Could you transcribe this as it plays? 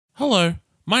Hello,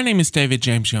 my name is David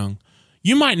James Young.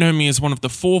 You might know me as one of the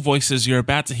four voices you're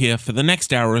about to hear for the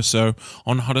next hour or so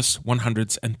on Hottest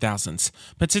 100s and Thousands.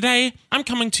 But today, I'm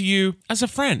coming to you as a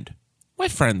friend. We're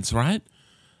friends, right?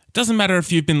 It doesn't matter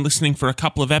if you've been listening for a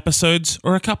couple of episodes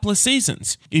or a couple of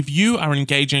seasons. If you are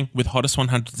engaging with Hottest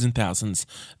 100s and Thousands,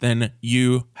 then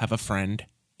you have a friend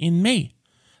in me.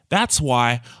 That's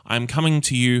why I'm coming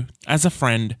to you as a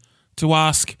friend to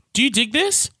ask, do you dig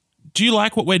this? Do you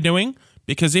like what we're doing?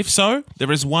 Because if so,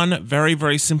 there is one very,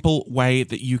 very simple way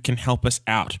that you can help us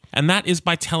out. And that is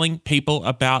by telling people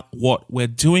about what we're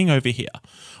doing over here.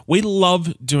 We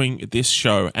love doing this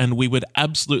show, and we would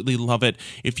absolutely love it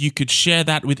if you could share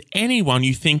that with anyone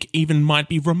you think even might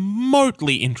be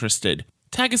remotely interested.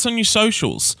 Tag us on your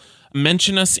socials.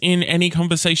 Mention us in any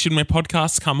conversation where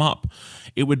podcasts come up.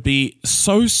 It would be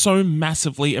so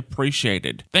massively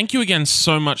appreciated. Thank you again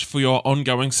so much for your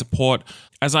ongoing support.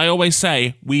 As I always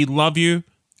say, we love you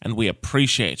and we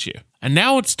appreciate you. And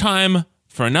now it's time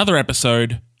for another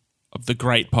episode of The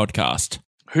Great Podcast.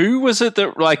 Who was it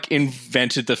that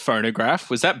invented the phonograph?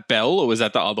 Was that Bell or was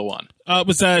that the other one? It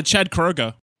was Chad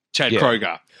Kroeger. Chad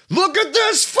Kroeger. Look at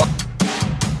this!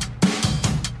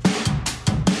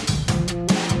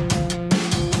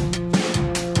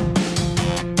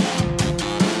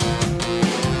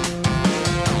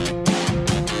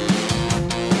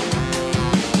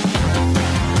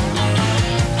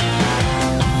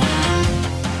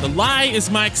 The lie is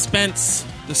my expense,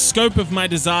 the scope of my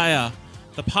desire.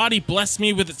 The party blessed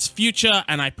me with its future,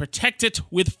 and I protect it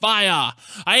with fire.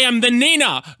 I am the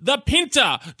Nina, the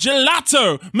Pinta,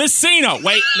 Gelato, Messina.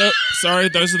 Wait, no, sorry,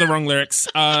 those are the wrong lyrics.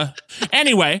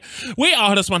 Anyway, we are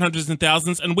Hottest 100s and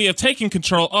Thousands, and we have taken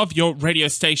control of your radio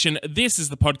station. This is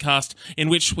the podcast in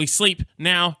which we sleep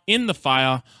now in the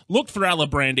fire, look for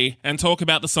Alibrandi, and talk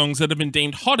about the songs that have been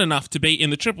deemed hot enough to be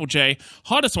in the Triple J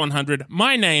Hottest 100.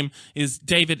 My name is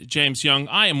David James Young.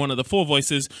 I am one of the four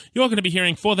voices you're going to be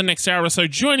hearing for the next hour or so.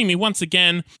 Joining me once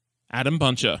again, Adam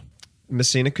Buncher.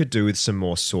 Messina could do with some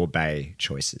more sorbet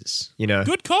choices, you know?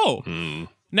 Good call.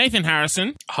 Nathan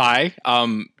Harrison. Hi.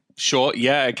 Sure.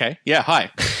 Yeah. Okay. Yeah.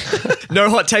 Hi. No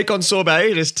hot take on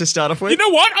sorbet, just to start off with? You know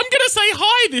what? I'm going to say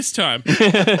hi this time.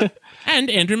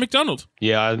 And Andrew McDonald.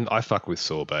 Yeah, I fuck with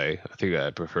sorbet. I think I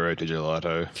prefer it to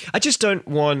gelato. I just don't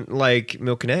want,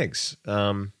 milk and eggs.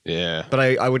 Yeah. But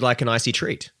I would like an icy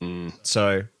treat.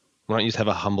 So... Why don't you just have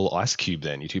a humble ice cube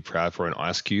then? You're too proud for an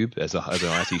ice cube as an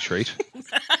icy treat?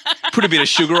 Put a bit of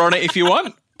sugar on it if you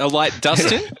want. A light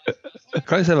dusting. Can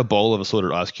I just have a bowl of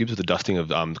assorted ice cubes with a dusting of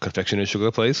confectioner's sugar,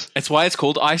 please? That's why it's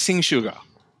called icing sugar.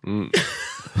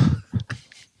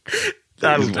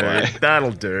 That'll do.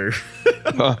 That'll do.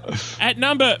 At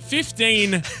number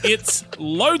 15, it's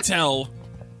Lotel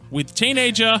with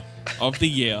Teenager of the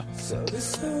Year. So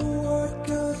this award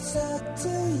goes out to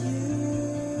you.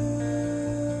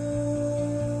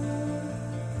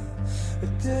 A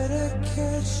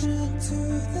dedication to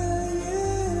the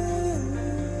youth.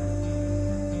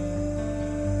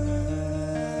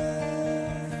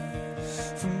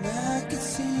 From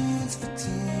magazines for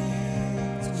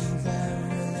teens that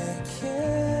really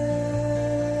care.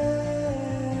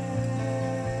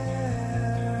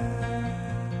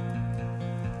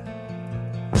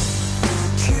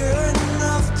 Pure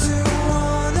enough to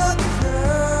wanna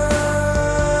burn.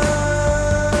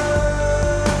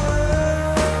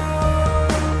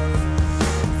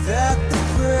 That the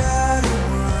proud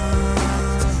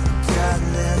ones got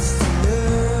less to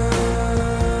learn.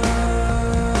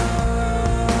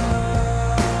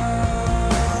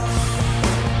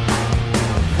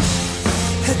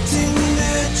 A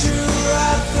teenager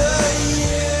of the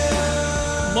year.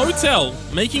 Lotel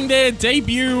making their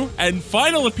debut and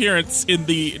final appearance in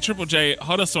the Triple J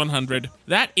Hottest 100.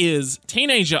 That is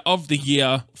Teenager of the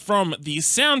Year from the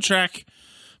soundtrack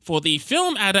for the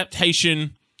film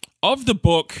adaptation of the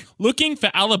book Looking for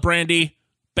Alibrandi,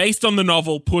 based on the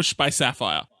novel Push by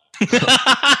Sapphire.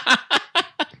 That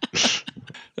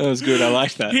was good. I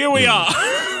like that. Here we are.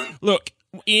 Look,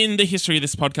 in the history of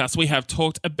this podcast, we have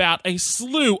talked about a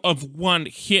slew of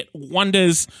one-hit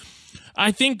wonders.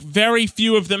 I think very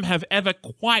few of them have ever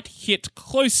quite hit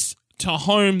close to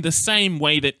home the same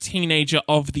way that Teenager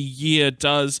of the Year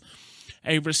does.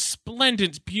 A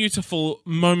resplendent, beautiful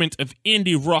moment of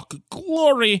indie rock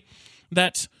glory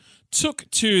that took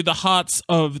to the hearts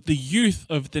of the youth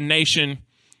of the nation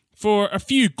for a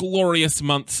few glorious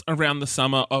months around the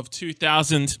summer of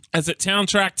 2000 as it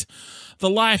soundtracked the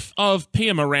life of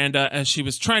Pia Miranda as she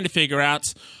was trying to figure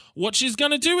out what she's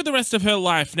going to do with the rest of her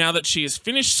life now that she has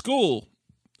finished school.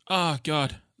 Oh,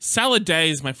 God. Salad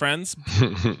days, my friends.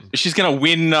 She's going to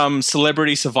win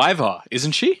Celebrity Survivor,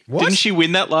 isn't she? What? Didn't she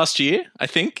win that last year? I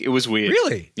think it was weird.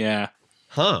 Really? Yeah.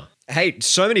 Huh. Hey,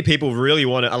 so many people really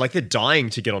want to, like, they're dying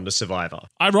to get onto Survivor.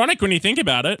 Ironic when you think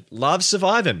about it. Love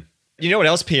surviving. You know what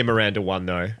else Pia Miranda won,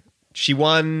 though? She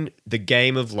won the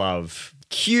Game of Love.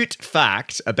 Cute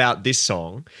fact about this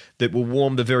song that will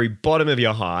warm the very bottom of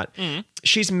your heart.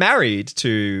 She's married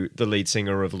to the lead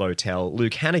singer of Lowtel,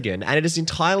 Luke Hannigan, and it is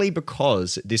entirely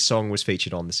because this song was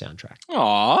featured on the soundtrack.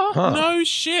 Aw. No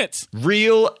shit.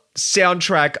 Real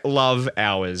soundtrack love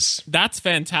hours. That's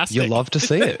fantastic. You love to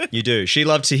see it. You do. She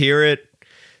loved to hear it.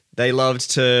 They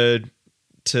loved to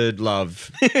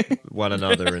love one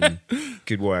another, and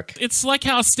good work. It's like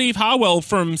how Steve Harwell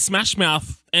from Smash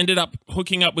Mouth ended up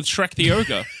hooking up with Shrek the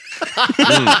Ogre.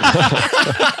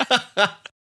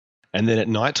 And then at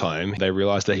nighttime, they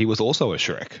realized that he was also a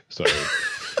Shrek. So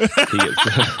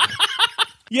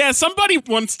Yeah, somebody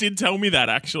once did tell me that,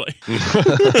 actually.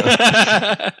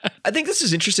 I think this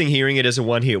is interesting hearing it as a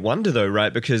one-hit wonder, though,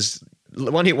 right? Because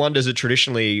one-hit wonders are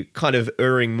traditionally kind of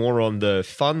erring more on the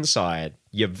fun side.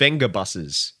 Your Venga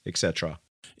buses, etc.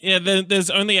 Yeah, there's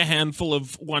only a handful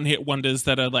of one-hit wonders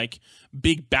that are like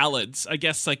big ballads. I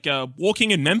guess like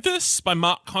Walking in Memphis by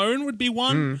Mark Cohn would be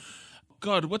one.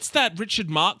 God, what's that Richard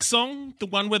Marx song? The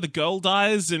one where the girl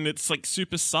dies and it's like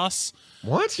super sus.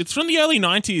 What? It's from the early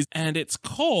 90s and it's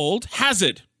called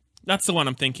Hazard. That's the one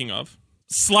I'm thinking of.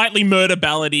 Slightly murder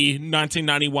ballady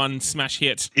 1991 smash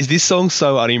hit. is this song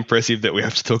so unimpressive that we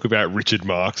have to talk about Richard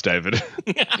Marx, David?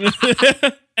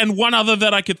 And one other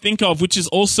that I could think of, which is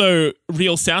also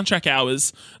real soundtrack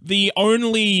hours, the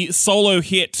only solo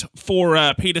hit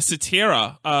for Peter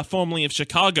Cetera, formerly of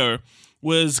Chicago,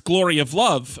 was Glory of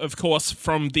Love, of course,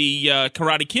 from the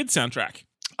Karate Kid soundtrack.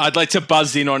 I'd like to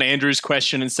buzz in on Andrew's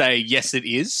question and say, yes, it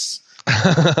is.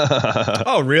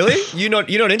 Oh, really? You're not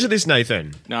into this,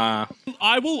 Nathan? Nah.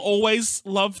 I will always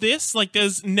love this. Like,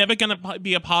 there's never going to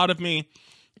be a part of me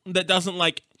that doesn't,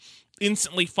 like,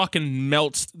 instantly fucking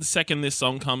melt the second this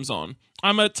song comes on.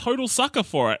 I'm a total sucker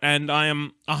for it, and I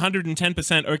am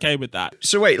 110% okay with that.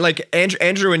 So wait, like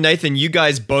Andrew and Nathan, you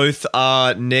guys both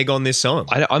are neg on this song.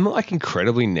 I'm like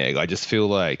incredibly neg. I just feel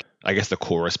like, I guess the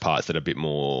chorus parts that are a bit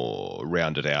more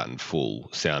rounded out and full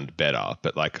sound better.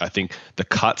 But like, I think the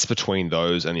cuts between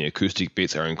those and the acoustic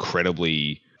bits are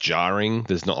incredibly jarring.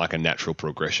 There's not like a natural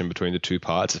progression between the two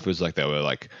parts. It feels like they were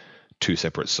like two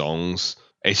separate songs.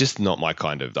 It's just not my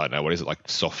kind of, I don't know, what is it, like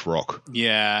soft rock?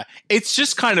 Yeah. It's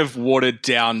just kind of watered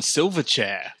down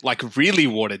Silverchair. Like really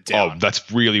watered down. Oh,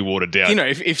 that's really watered down. You know,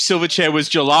 if Silverchair was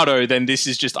gelato, then this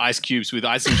is just ice cubes with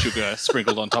icing sugar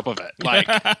sprinkled on top of it.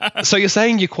 Like, So you're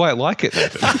saying you quite like it,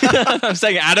 Nathan? I'm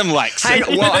saying Adam likes Hang it.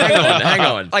 hang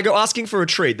on. I go asking for a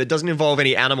treat that doesn't involve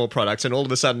any animal products, and all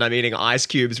of a sudden I'm eating ice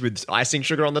cubes with icing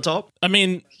sugar on the top. I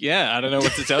mean, Yeah, I don't know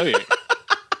what to tell you.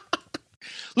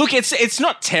 Look, it's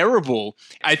not terrible.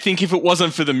 I think if it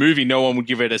wasn't for the movie, no one would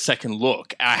give it a second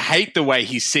look. I hate the way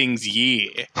he sings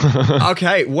 "Yeah."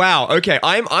 Okay, wow. Okay,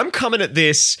 I'm coming at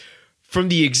this from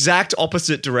the exact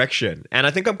opposite direction, and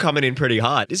I think I'm coming in pretty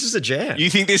hard. This is a jam. You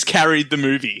think this carried the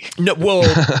movie? No, well,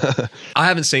 I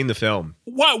haven't seen the film.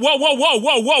 whoa,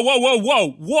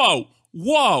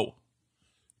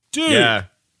 dude,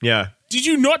 Yeah. did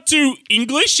you not do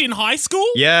English in high school?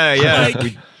 Yeah. Like-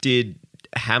 We did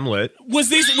Hamlet. Was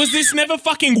this never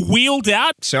fucking wheeled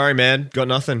out? Sorry, man. Got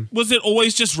nothing. Was it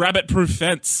always just rabbit-proof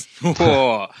fence?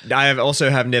 Oh. I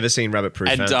have never seen Rabbit Proof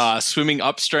Fence. And swimming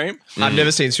upstream? I've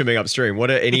never seen Swimming Upstream.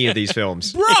 What are any of these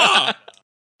films? Bruh!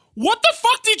 What the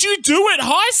fuck did you do at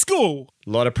high school? A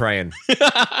lot of praying.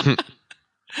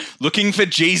 Looking for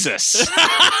Jesus.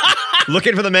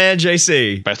 Looking for the man,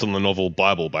 JC. Based on the novel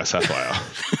Bible by Sapphire.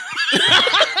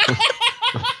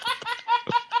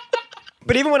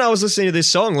 But even when I was listening to this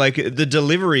song, like the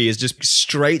delivery is just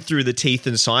straight through the teeth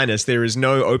and sinus. There is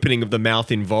no opening of the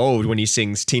mouth involved when he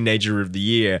sings Teenager of the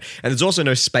Year. And there's also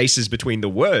no spaces between the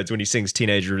words when he sings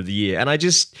Teenager of the Year. And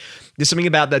there's something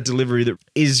about that delivery that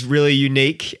is really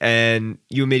unique, and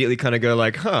you immediately kind of go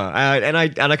like, huh. And I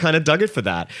kind of dug it for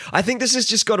that. I think this has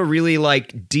just got a really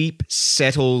like deep,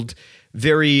 settled,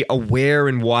 very aware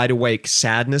and wide awake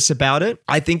sadness about it.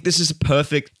 I think this is a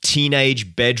perfect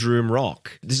teenage bedroom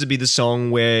rock. This would be the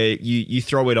song where you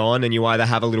throw it on and you either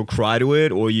have a little cry to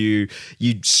it or you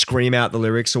scream out the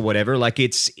lyrics or whatever. Like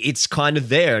it's kind of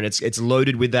there, and it's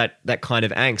loaded with that kind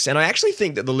of angst. And I actually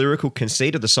think that the lyrical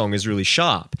conceit of the song is really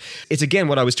sharp. It's again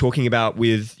what I was talking about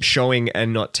with showing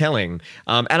and not telling.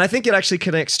 And I think it actually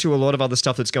connects to a lot of other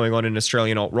stuff that's going on in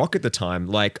Australian alt rock at the time.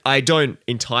 Like I don't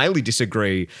entirely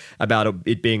disagree about about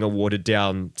it being a watered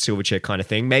down Silverchair kind of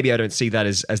thing. Maybe I don't see that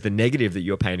as the negative that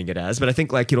you're painting it as, but I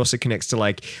think like it also connects to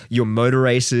like your motor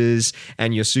races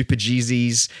and your Super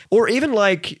Jeezys, or even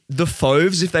like the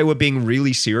Fauves if they were being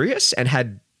really serious and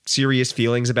had serious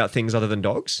feelings about things other than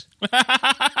dogs.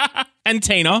 And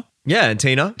Tina. Yeah, and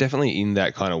Tina. Definitely in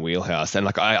that kind of wheelhouse. And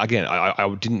like I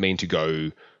didn't mean to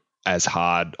go as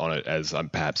hard on it as I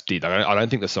perhaps did. I don't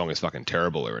think the song is fucking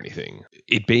terrible or anything.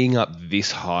 It being up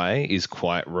this high is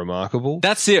quite remarkable.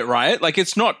 That's it, right? Like,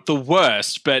 it's not the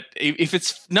worst, but if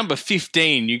it's number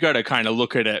 15, you got to kind of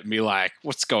look at it and be like,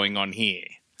 what's going on here?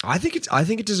 I think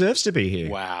it deserves to be here.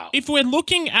 Wow. If we're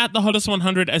looking at the Hottest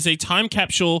 100 as a time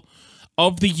capsule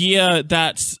of the year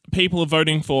that people are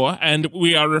voting for, and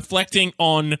we are reflecting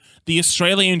on the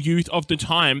Australian youth of the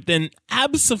time, then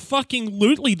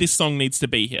abso-fucking-lutely this song needs to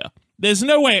be here. There's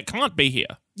no way it can't be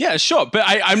here. Yeah, sure. But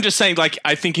I'm just saying, like,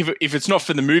 I think if it's not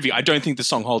for the movie, I don't think the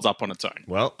song holds up on its own.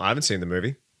 Well, I haven't seen the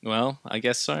movie. Well, I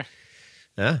guess so.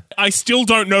 Yeah. I still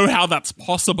don't know how that's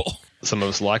possible. Some of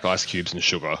us like ice cubes and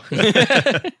sugar.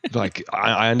 Like,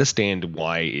 I understand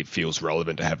why it feels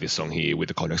relevant to have this song here with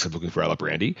the context of Looking for Ella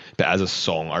Brandy, but as a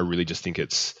song, I really just think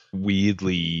it's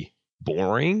weirdly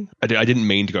boring. I didn't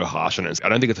mean to go harsh on it. I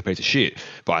don't think it's a piece of shit,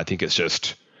 but I think it's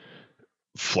just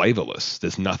flavorless.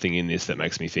 There's nothing in this that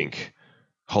makes me think,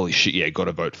 holy shit, yeah, got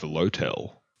to vote for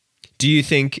Lotel. Do you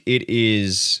think it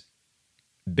is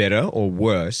better or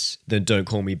worse than Don't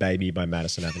Call Me Baby by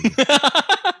Madison Avenue?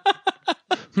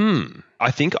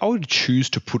 I think I would choose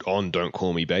to put on Don't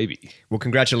Call Me Baby. Well,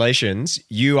 congratulations.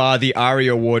 You are the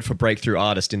ARIA Award for Breakthrough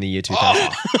Artist in the year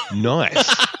 2000.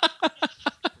 Nice.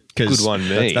 Good one,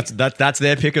 me. That's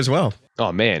their pick as well.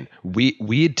 Oh, man.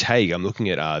 Weird take. I'm looking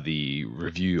at the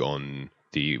review on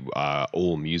the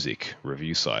All Music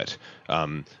review site.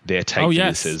 Their take to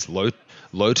this says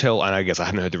Lotel, and I guess I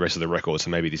haven't heard the rest of the record,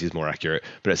 so maybe this is more accurate,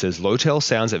 but it says Lotel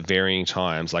sounds at varying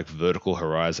times like Vertical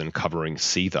Horizon covering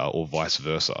Seether or vice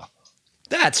versa.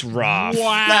 That's rough.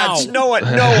 Wow. That's no one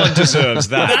deserves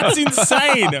that. That's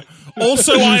insane.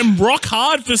 Also, I'm rock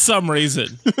hard for some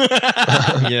reason.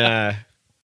 Yeah.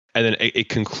 And then it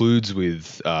concludes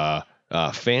with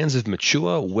fans of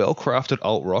mature, well-crafted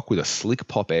alt rock with a slick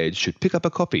pop edge should pick up a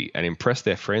copy and impress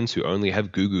their friends who only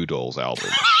have Goo Goo Dolls album.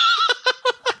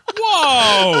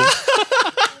 Whoa.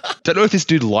 Don't know if this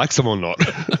dude likes them or not.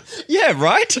 Yeah,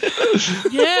 right?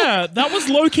 Yeah, that was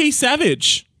low-key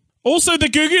savage. Also, the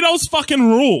Goo Goo Dolls fucking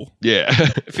rule. Yeah.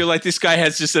 I feel like this guy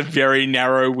has just a very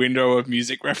narrow window of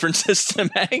music references to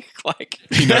make. Like,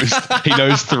 He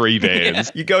knows 3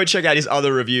 bands. You go and check out his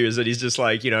other reviews and he's just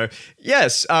like,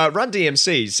 yes, Run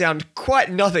DMC sound quite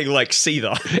nothing like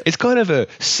Seether. It's kind of a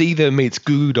Seether meets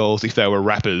Goo Goo Dolls if they were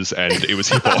rappers and it was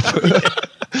hip-hop.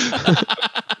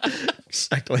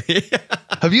 Exactly.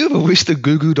 Have you ever wished the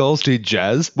Goo Goo Dolls did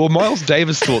jazz? Well, Miles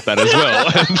Davis thought that as well.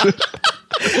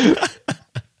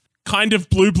 Kind of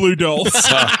blue dolls.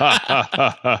 Thank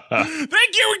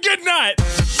you and good night.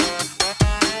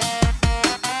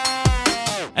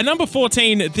 At number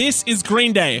 14, this is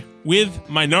Green Day with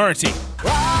Minority.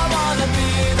 I wanna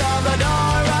be the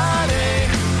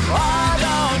minority. I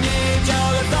don't need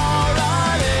your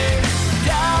authority.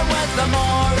 Down with the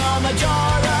moral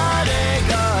majority.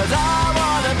 'Cause I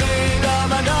wanna be the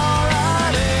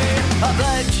minority. I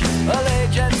pledge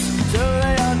allegiance to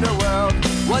the underworld.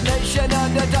 One nation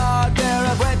under dark, there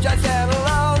of which I stand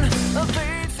alone.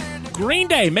 Green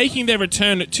Day making their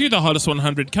return to the Hottest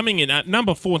 100, coming in at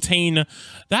number 14.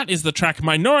 That is the track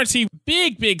Minority.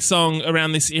 Big song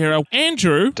around this era.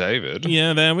 Andrew. David.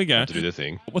 Yeah, there we go. To do the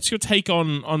thing. What's your take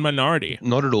on Minority?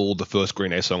 Not at all the first Green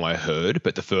Day song I heard,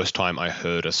 but the first time I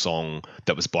heard a song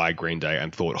that was by Green Day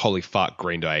and thought, holy fuck,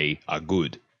 Green Day are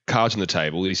good. Cards on the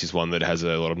Table, this is one that has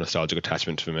a lot of nostalgic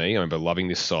attachment for me. I remember loving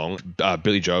this song.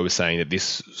 Billy Joe was saying that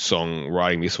this song,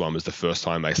 writing this one, was the first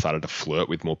time they started to flirt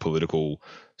with more political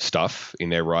stuff in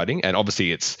their writing. And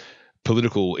obviously it's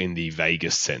political in the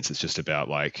vaguest sense. It's just about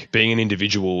like being an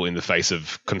individual in the face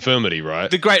of conformity, right?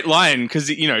 the great line,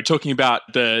 because, talking about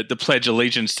the pledge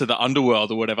allegiance to the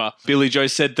underworld or whatever, Billy Joe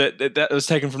said that was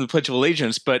taken from the Pledge of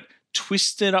Allegiance, but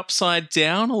twisted upside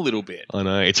down a little bit. I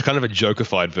know. It's kind of a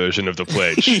jokified version of the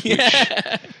pledge.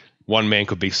 Yeah. Which one man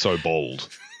could be so bold.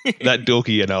 That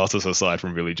dorky analysis aside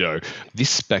from Billy Joe,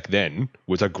 this back then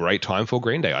was a great time for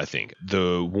Green Day, I think.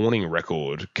 The Warning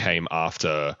record came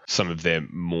after some of their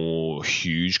more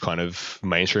huge kind of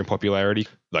mainstream popularity.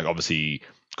 Like obviously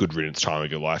Good Riddance, Time of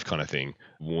Your Life kind of thing.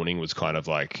 Warning was kind of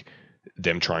like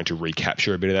them trying to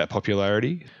recapture a bit of that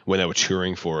popularity. When they were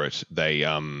touring for it, they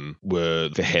were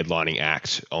the headlining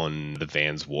act on the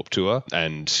Vans Warped Tour,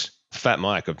 and Fat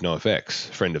Mike of NoFX,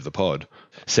 friend of the pod,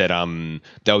 said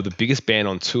they were the biggest band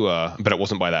on tour, but it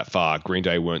wasn't by that far. Green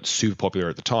Day weren't super popular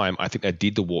at the time. I think they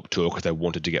did the Warped Tour because they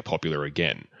wanted to get popular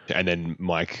again. And then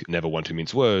Mike, never one to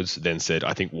mince words, then said,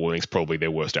 I think Warning's probably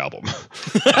their worst album.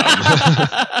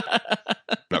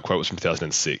 That quote was from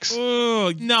 2006.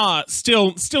 Oh, nah,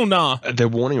 still nah. The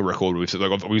Warning record,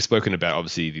 we've spoken about,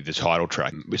 obviously, the title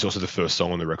track, which is also the first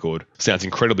song on the record, sounds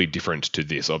incredibly different to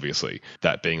this, obviously.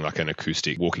 That being like an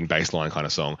acoustic walking bass line kind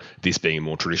of song, this being a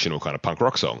more traditional kind of punk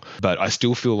rock song. But I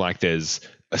still feel like there's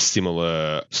a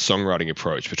similar songwriting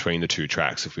approach between the two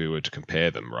tracks if we were to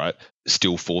compare them, right?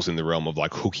 Still falls in the realm of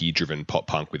like hooky-driven pop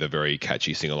punk with a very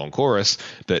catchy sing-along chorus,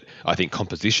 but I think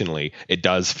compositionally it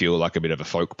does feel like a bit of a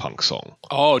folk punk song.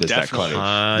 Oh, There's definitely.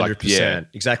 that kind of, 100%.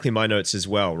 Exactly my notes as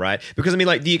well, right? Because I mean,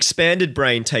 like the expanded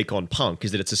brain take on punk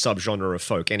is that it's a subgenre of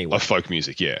folk anyway. of folk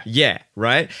music, yeah. Yeah,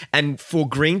 right? And for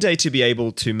Green Day to be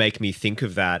able to make me think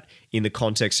of that in the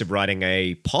context of writing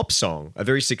a pop song, a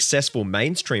very successful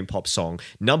mainstream pop song,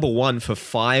 number one for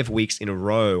 5 weeks in a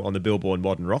row on the Billboard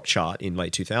Modern Rock chart in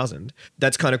late 2000,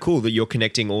 that's kind of cool that you're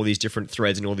connecting all these different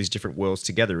threads and all these different worlds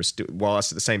together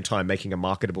whilst at the same time making a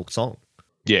marketable song.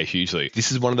 Yeah, hugely.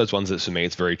 This is one of those ones that for me,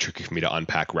 it's very tricky for me to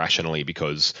unpack rationally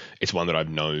because it's one that I've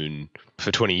known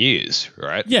for 20 years,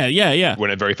 right? Yeah. When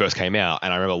it very first came out,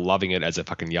 and I remember loving it as a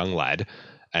fucking young lad.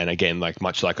 And again, like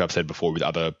much like I've said before with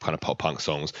other kind of pop punk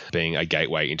songs, being a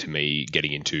gateway into me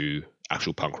getting into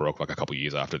actual punk rock like a couple of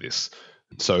years after this.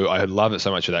 So I love it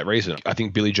so much for that reason. I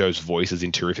think Billy Joe's voice is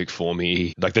in terrific form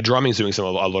here. Like the drumming's doing a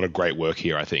lot of great work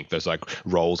here, I think. There's like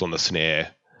rolls on the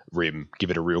snare rim, give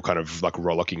it a real kind of like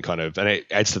rollicking kind of, and it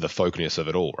adds to the folkness of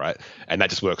it all, right? And that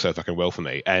just works so fucking well for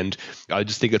me. And I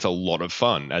just think it's a lot of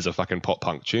fun as a fucking pop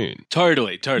punk tune.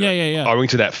 Totally. Yeah. Owing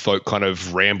to that folk kind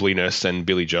of rambliness and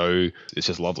Billy Joe, it's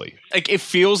just lovely. Like it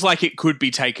feels like it could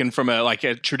be taken from a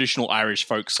traditional Irish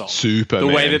folk song. Super, The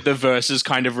man. way that the verses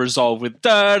kind of resolve with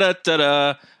da da da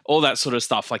da, all that sort of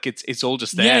stuff. Like it's all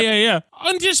just there. Yeah.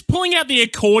 I'm just pulling out the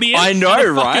accordion. I know, out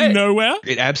of fucking right? nowhere.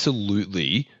 It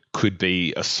absolutely could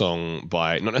be a song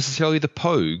by not necessarily the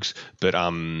Pogues, but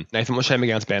Nathan, what's Shane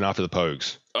McGowan's band after the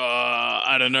Pogues?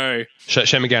 I don't know.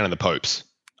 Shane McGowan and the Popes.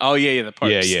 Oh yeah, the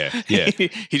Popes. Yeah.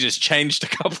 He just changed a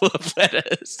couple of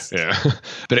letters. Yeah.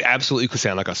 But it absolutely could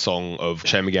sound like a song of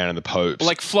Shane McGowan and the Popes.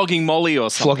 Like Flogging Molly or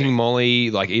something. Flogging Molly,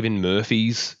 like even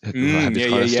Murphys have this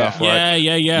kind of stuff, right?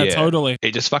 Yeah, totally.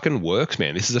 It just fucking works,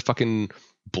 man. This is a fucking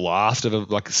blast of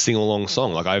a sing-along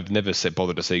song. Like I've never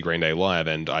bothered to see Green Day live,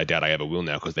 and I doubt I ever will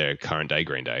now because they're current day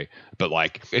Green Day. But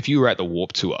like if you were at the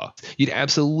Warped Tour, you'd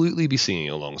absolutely be singing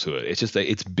along to it. It's just that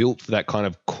it's built for that kind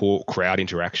of crowd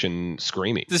interaction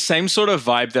screaming. The same sort of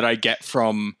vibe that I get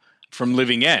from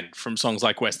Living End, from songs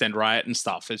like West End Riot and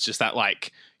stuff. It's just that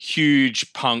like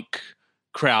huge punk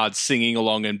crowd singing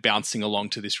along and bouncing along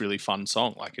to this really fun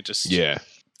song. Like it just Yeah.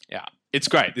 It's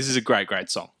great. This is a great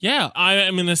song. Yeah, I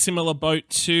am in a similar boat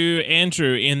to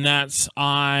Andrew in that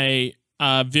I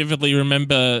vividly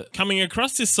remember coming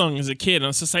across this song as a kid, and I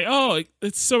was just like, oh,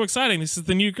 it's so exciting. This is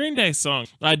the new Green Day song.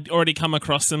 I'd already come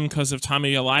across them because of Time of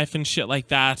Your Life and shit like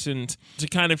that, and to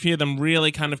kind of hear them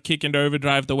really kind of kick into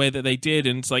overdrive the way that they did,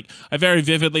 and it's like, I very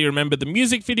vividly remember the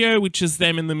music video, which is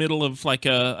them in the middle of like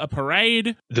a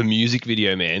parade. The music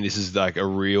video, man, this is like a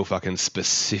real fucking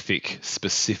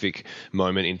specific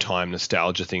moment in time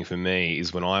nostalgia thing for me,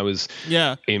 is when I was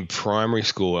in primary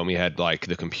school and we had like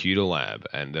the computer lab,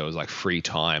 and there was like free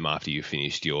time after you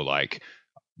finished your like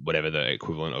whatever the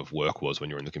equivalent of work was when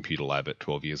you're in the computer lab at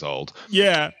 12 years old.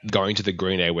 Yeah. Going to the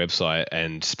Green Day website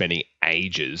and spending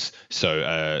ages. So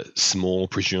a small,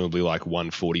 presumably like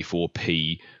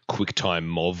 144p QuickTime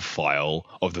MOV file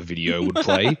of the video would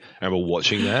play. I remember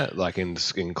watching that like in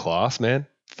class, man.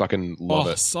 Fucking love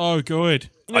it. So good.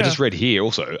 Yeah. I just read here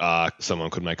also, someone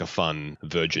could make a fun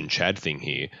Virgin Chad thing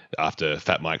here. After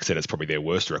Fat Mike said it's probably their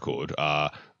worst record,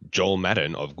 Joel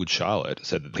Madden of Good Charlotte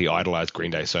said that he idolized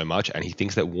Green Day so much and he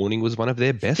thinks that Warning was one of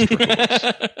their best records.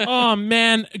 Oh,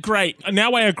 man. Great.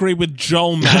 Now I agree with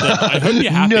Joel Madden. I hope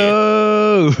you're happy.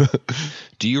 No!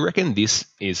 Do you reckon this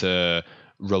is a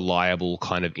reliable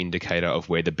kind of indicator of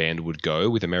where the band would go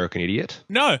with American Idiot?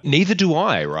 No. Neither do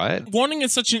I, right? Warning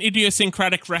is such an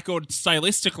idiosyncratic record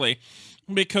stylistically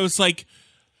because, like,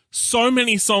 so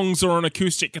many songs are on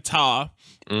acoustic guitar.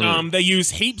 They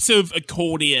use heaps of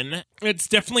accordion. It's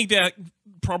definitely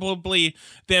probably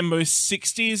their most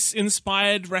 60s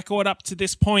inspired record up to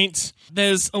this point.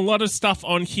 There's a lot of stuff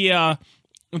on here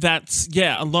that's,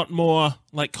 a lot more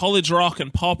like college rock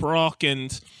and pop rock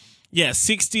and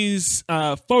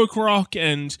 60s folk rock,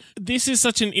 and this is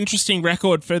such an interesting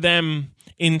record for them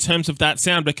in terms of that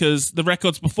sound, because the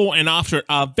records before and after it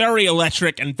are very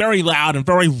electric and very loud and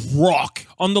very rock.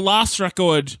 On the last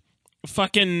record,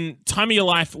 fucking Time of Your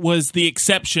Life was the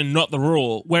exception, not the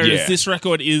rule. Whereas this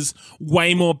record is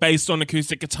way more based on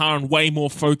acoustic guitar and way more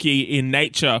folky in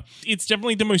nature. It's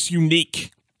definitely the most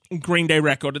unique Green Day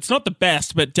record. It's not the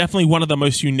best, but definitely one of the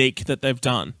most unique that they've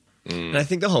done. And I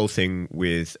think the whole thing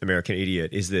with American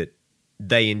Idiot is that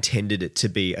they intended it to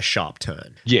be a sharp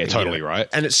turn. Yeah, totally right.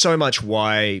 And it's so much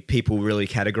why people really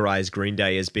categorize Green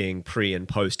Day as being pre and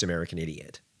post American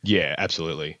Idiot. Yeah,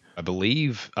 absolutely. I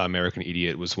believe American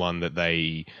Idiot was one that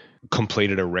they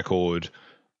completed a record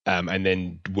and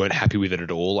then weren't happy with it at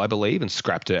all, I believe, and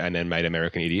scrapped it and then made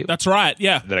American Idiot. That's right,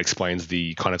 yeah. That explains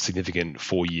the kind of significant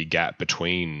 4-year gap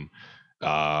between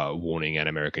Warning and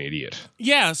American Idiot.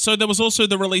 Yeah, so there was also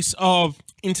the release of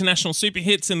International Super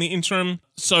Hits in the interim.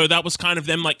 So that was kind of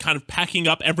them like kind of packing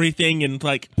up everything and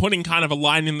like putting kind of a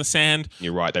line in the sand.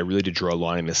 You're right. They really did draw a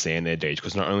line in the sand there, Deej,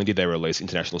 because not only did they release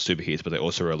International Super Hits, but they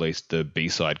also released the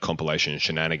B-side compilation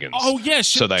Shenanigans. Oh, yeah,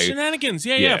 Shenanigans.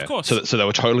 Yeah, of course. So they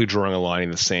were totally drawing a line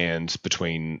in the sand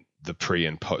between the pre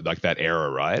and like that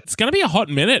era, right? It's going to be a hot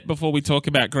minute before we talk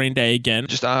about Green Day again.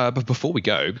 Just but before we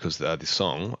go, because this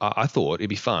song, I thought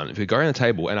it'd be fun if we go around the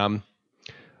table and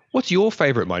what's your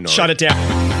favorite Minority? Shut it down.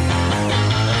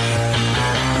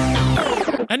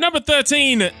 At number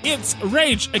 13, it's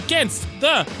Rage Against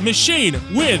the Machine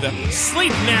with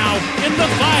Sleep Now in the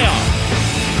Fire.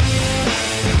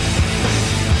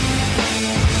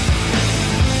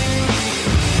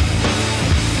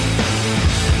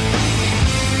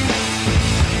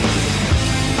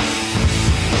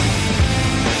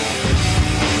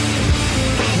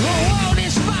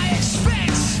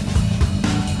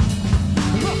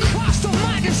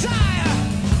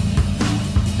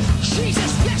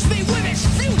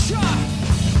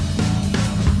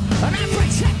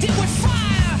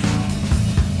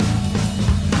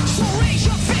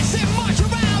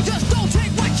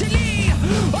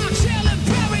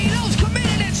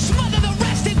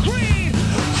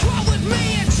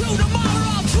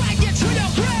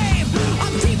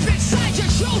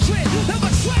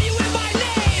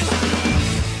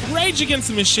 Against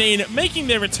the Machine making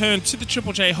their return to the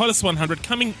Triple J Hottest 100,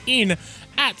 coming in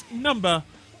at number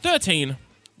 13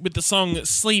 with the song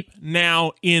Sleep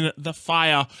Now in the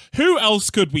Fire. Who else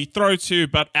could we throw to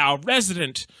but our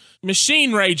resident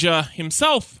machine rager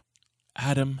himself,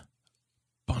 Adam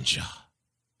Boncher?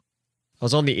 I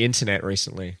was on the internet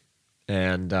recently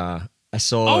and I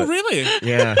saw... Oh, really?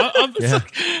 Yeah.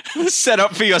 Set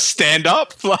up for your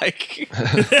stand-up? Like...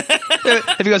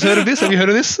 Have you guys heard of this? Have you heard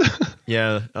of this?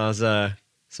 Yeah, I was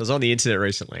on the internet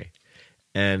recently,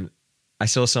 and I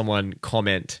saw someone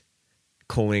comment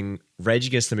calling Rage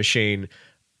Against the Machine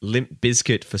Limp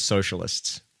Bizkit for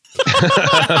socialists.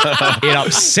 It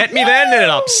upset me then, and it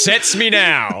upsets me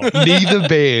now. Neither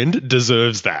band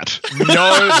deserves that. No,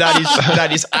 that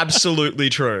is absolutely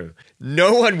true.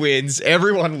 No one wins,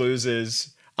 everyone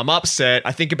loses. I'm upset.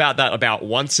 I think about that about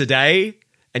once a day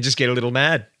and just get a little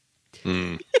mad.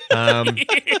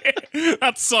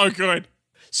 That's so good.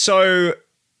 So,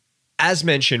 as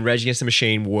mentioned, Rage Against the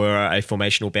Machine were a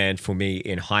formational band for me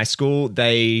in high school.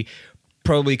 They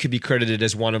probably could be credited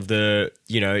as one of the,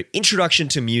 introduction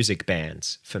to music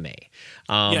bands for me.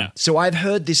 So I've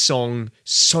heard this song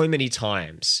so many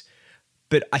times,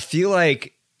 but I feel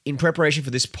like in preparation for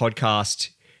this podcast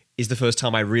is the first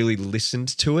time I really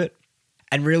listened to it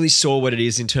and really saw what it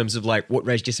is in terms of like what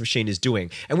Rage Against the Machine is doing.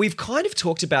 And we've kind of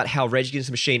talked about how Rage Against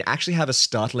the Machine actually have a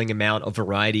startling amount of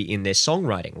variety in their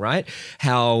songwriting, right?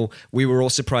 How we were all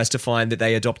surprised to find that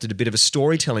they adopted a bit of a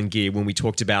storytelling gear when we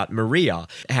talked about Maria,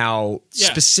 how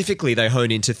specifically they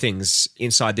hone into things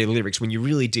inside their lyrics when you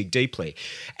really dig deeply.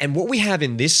 And what we have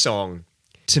in this song,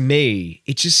 to me,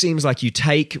 it just seems like you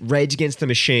take Rage Against the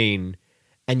Machine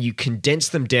and you condense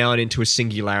them down into a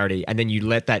singularity, and then you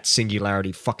let that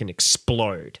singularity fucking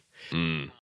explode.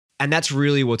 And that's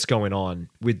really what's going on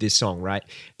with this song, right?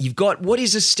 You've got what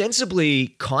is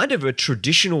ostensibly kind of a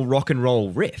traditional rock and roll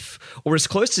riff, or as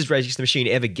close as Rage Against the Machine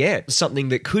ever gets, something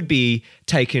that could be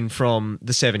taken from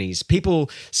the 70s. People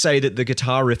say that the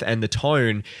guitar riff and the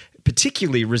tone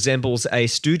particularly resembles a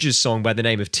Stooges song by the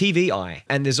name of TV Eye.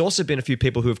 And there's also been a few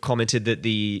people who have commented that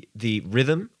the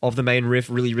rhythm of the main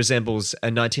riff really resembles a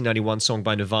 1991 song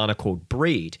by Nirvana called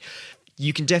Breed.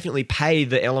 You can definitely pay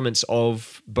the elements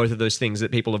of both of those things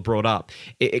that people have brought up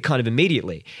it kind of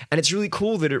immediately. And it's really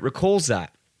cool that it recalls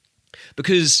that,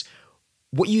 because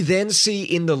what you then see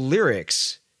in the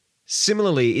lyrics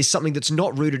similarly is something that's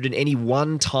not rooted in any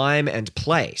one time and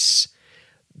place,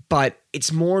 but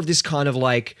it's more of this kind of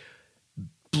like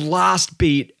blast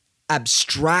beat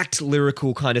abstract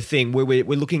lyrical kind of thing where we're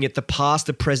looking at the past,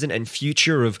 the present, and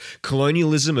future of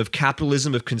colonialism, of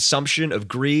capitalism, of consumption, of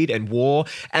greed and war.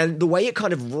 And the way it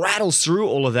kind of rattles through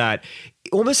all of that,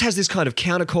 it almost has this kind of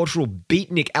countercultural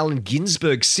beatnik Allen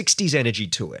Ginsberg 60s energy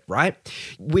to it, right?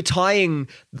 We're tying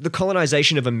the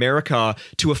colonization of America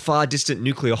to a far distant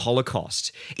nuclear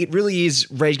holocaust. It really is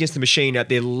Rage Against the Machine at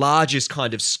their largest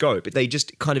kind of scope. They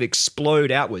just kind of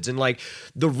explode outwards. And like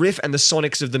the riff and the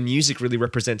sonics of the music really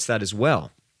represents that as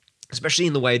well. Especially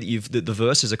in the way that the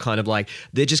verses are kind of like,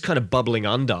 they're just kind of bubbling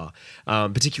under,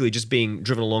 particularly just being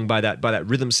driven along by that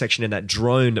rhythm section and that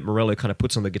drone that Morello kind of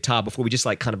puts on the guitar before we just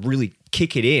like kind of really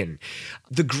kick it in.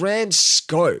 The grand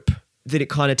scope that it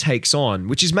kind of takes on,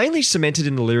 which is mainly cemented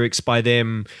in the lyrics by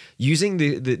them using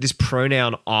this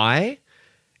pronoun I.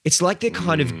 It's like they're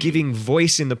kind of giving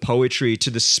voice in the poetry to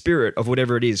the spirit of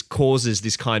whatever it is causes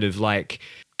this kind of like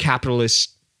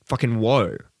capitalist fucking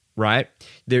woe. Right?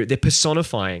 They're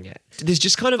personifying it. There's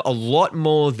just kind of a lot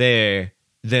more there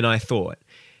than I thought.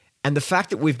 And the fact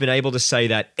that we've been able to say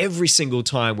that every single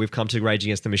time we've come to Rage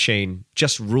Against the Machine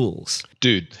just rules.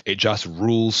 Dude, it just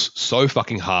rules so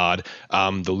fucking hard.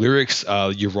 The lyrics,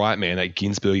 you're right, man, that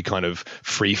Ginsberg kind of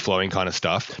free-flowing kind of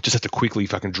stuff. Just have to quickly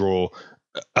fucking draw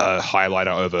a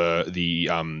highlighter over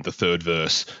the third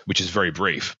verse, which is very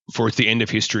brief. For it's the end of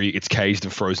history, it's caged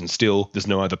and frozen still. There's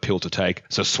no other pill to take,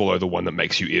 so swallow the one that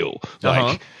makes you ill.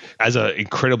 Like, as an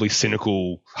incredibly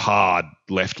cynical, hard,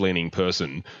 left-leaning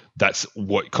person, that's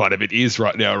what kind of it is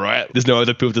right now, right? There's no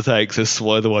other pill to take, so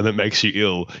swallow the one that makes you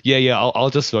ill. Yeah, I'll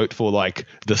just vote for like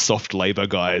the soft Labour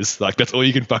guys. Like that's all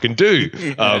you can fucking do.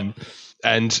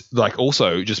 And like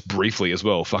also just briefly as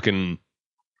well, fucking.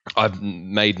 I've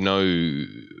made no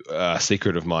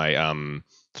secret of my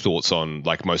thoughts on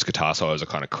like most guitar solos are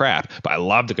kind of crap, but I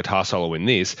love the guitar solo in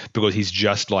this because he's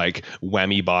just like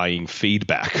whammy buying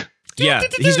feedback. Yeah,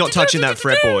 he's not touching that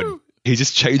fretboard. He's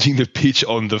just changing the pitch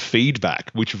on the feedback,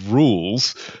 which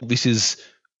rules. This is,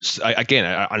 again,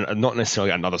 not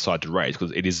necessarily another side to Rage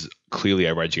because it is clearly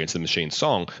a Rage Against the Machine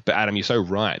song. But Adam, you're so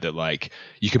right that like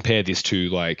you compare this to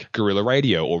like Guerrilla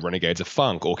Radio or Renegades of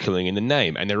Funk or Killing in the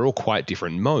Name, and they're all quite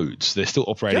different modes. They're still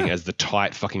operating as the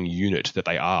tight fucking unit that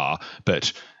they are,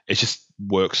 but it just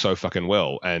works so fucking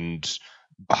well. And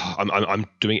I'm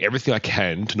doing everything I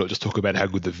can to not just talk about how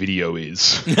good the video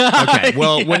is. Okay,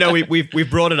 well, no,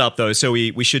 we've brought it up though, so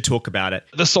we should talk about it.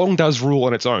 The song does rule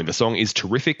on its own. The song is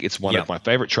terrific. It's one of my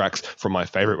favorite tracks from my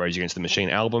favorite Rage Against the Machine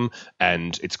album,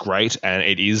 and it's great. And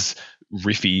it is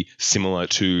riffy, similar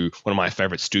to one of my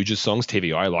favorite Stooges songs,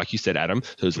 TVI, like you said, Adam.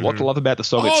 So there's a lot to love about the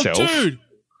song itself. Oh, dude!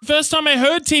 First time I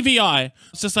heard TVI,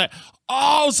 it's just like,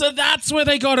 oh, so that's where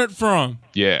they got it from.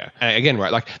 Yeah. And again,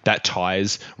 right, like that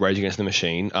ties Rage Against the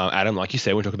Machine. Adam, like you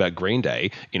said, when we talk about Green Day,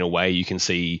 in a way you can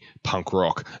see punk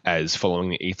rock as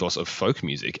following the ethos of folk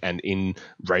music. And in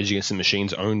Rage Against the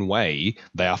Machine's own way,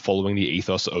 they are following the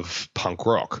ethos of punk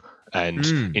rock. And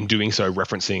in doing so,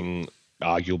 referencing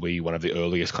arguably one of the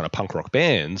earliest kind of punk rock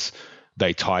bands,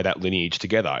 they tie that lineage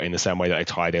together in the same way that they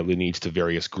tie their lineage to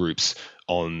various groups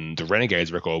on the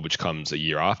Renegades record, which comes a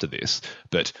year after this.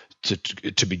 But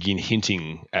to begin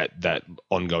hinting at that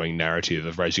ongoing narrative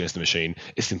of Rage Against the Machine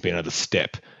is simply another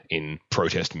step in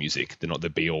protest music. They're not the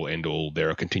be-all, end-all. They're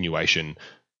a continuation.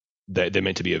 They're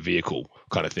meant to be a vehicle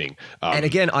kind of thing. And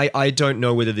again, I don't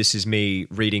know whether this is me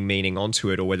reading meaning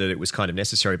onto it or whether it was kind of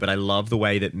necessary, but I love the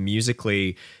way that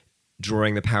musically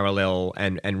drawing the parallel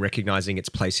and recognizing its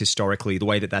place historically, the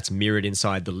way that that's mirrored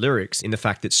inside the lyrics, in the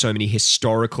fact that so many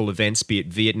historical events, be it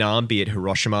Vietnam, be it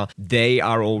Hiroshima, they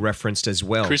are all referenced as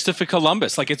well. Christopher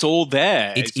Columbus, like it's all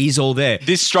there. It is all there.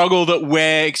 This struggle that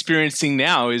we're experiencing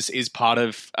now is part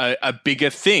of a bigger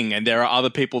thing, and there are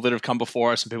other people that have come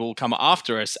before us and people will come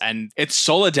after us, and it's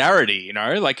solidarity, you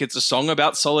know? Like it's a song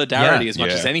about solidarity as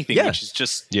much as anything, which is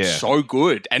just so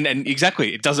good. And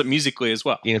exactly, it does it musically as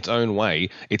well. In its own way,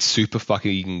 it's super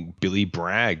fucking Billy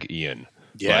Bragg, Ian.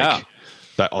 Yeah. Like,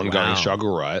 that ongoing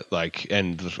struggle, right? Like,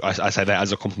 and I say that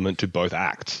as a compliment to both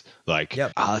acts. Like,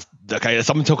 okay,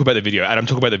 someone talk about the video. Adam,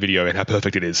 talk about the video and how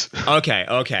perfect it is.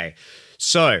 Okay.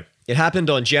 So, it happened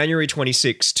on January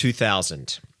 26,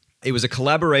 2000. It was a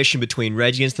collaboration between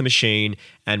Rage Against the Machine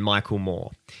and Michael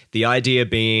Moore. The idea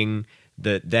being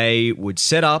that they would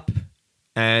set up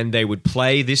and they would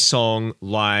play this song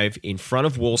live in front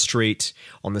of Wall Street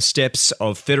on the steps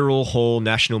of Federal Hall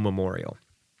National Memorial.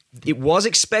 It was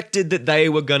expected that they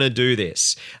were going to do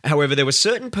this. However, there were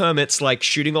certain permits like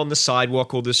shooting on the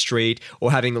sidewalk or the street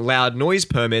or having loud noise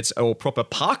permits or proper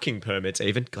parking permits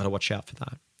even. Got to watch out for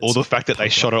that. Or the fact that they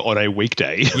shot it on a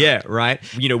weekday. Yeah, right.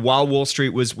 You know, while Wall Street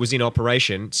was in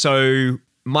operation. So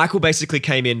Michael basically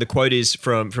came in. The quote is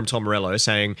from Tom Morello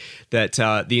saying that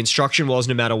the instruction was,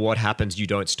 no matter what happens, you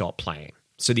don't stop playing.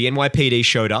 So the NYPD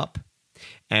showed up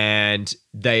and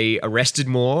they arrested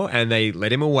Moore and they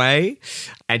led him away.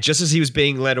 And just as he was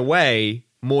being led away,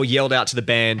 Moore yelled out to the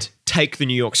band, "Take the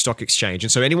New York Stock Exchange."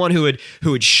 And so anyone who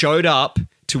had showed up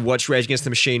to watch Rage Against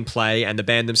the Machine play and the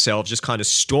band themselves just kind of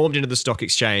stormed into the Stock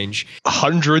Exchange.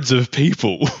 Hundreds of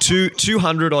people.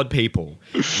 200 odd people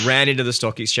ran into the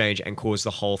Stock Exchange and caused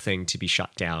the whole thing to be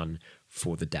shut down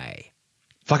for the day.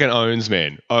 Fucking owns,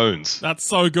 man. Owns. That's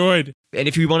so good. And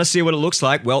if you want to see what it looks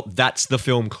like, well, that's the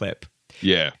film clip.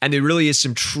 Yeah. And there really is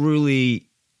some truly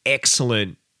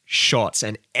excellent shots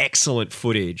and excellent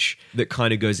footage that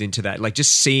kind of goes into that. Like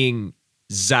just seeing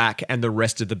Zach and the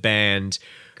rest of the band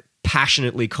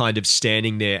passionately kind of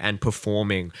standing there and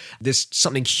performing. There's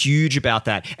something huge about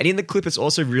that. And in the clip, it's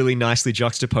also really nicely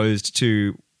juxtaposed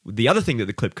to the other thing that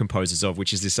the clip composes of,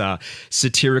 which is this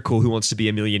satirical Who Wants to Be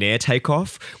a Millionaire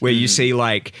takeoff, where you see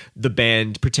like the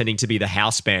band pretending to be the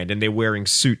house band and they're wearing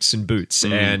suits and boots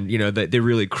and, you know, they're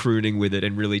really crooning with it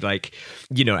and really like,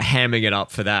 you know, hamming it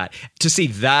up for that. To see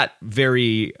that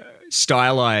very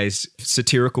stylized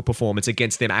satirical performance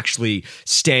against them actually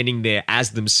standing there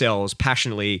as themselves,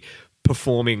 passionately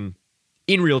performing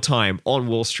in real time on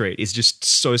Wall Street is just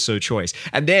so choice.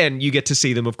 And then you get to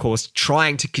see them, of course,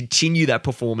 trying to continue that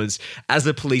performance as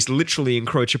the police literally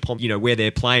encroach upon, you know, where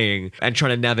they're playing and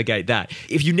trying to navigate that.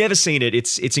 If you've never seen it,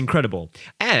 it's incredible.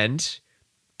 And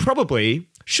probably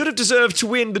should have deserved to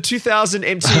win the 2000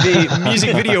 MTV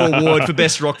Music Video Award for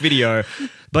Best Rock Video,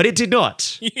 but it did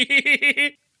not.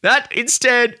 That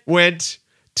instead went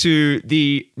to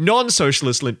the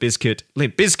non-socialist Limp Bizkit,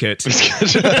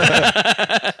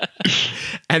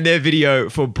 and their video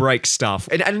for Break Stuff.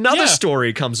 And another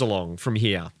story comes along from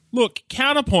here. Look,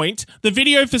 counterpoint, the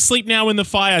video for Sleep Now in the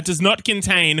Fire does not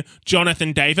contain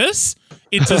Jonathan Davis.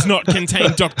 It does not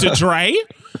contain Dr. Dre.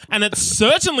 And it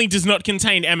certainly does not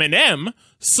contain Eminem.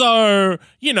 So,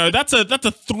 you know, that's a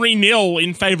 3-0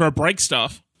 in favor of Break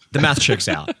Stuff. The math checks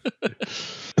out.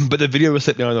 But the video of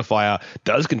Sleep Now in the Fire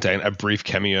does contain a brief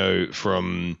cameo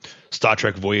from Star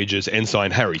Trek Voyager's ensign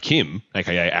Harry Kim,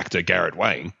 aka actor Garrett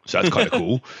Wang. So that's kind of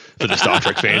cool for the Star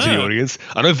Trek fans in the audience.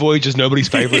 I know Voyager's nobody's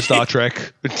favorite Star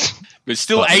Trek. But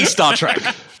still a Star Trek.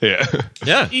 Yeah.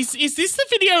 Yeah. Is this the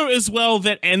video as well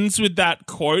that ends with that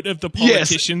quote of the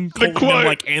politician calling them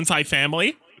like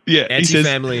anti-family? Yeah,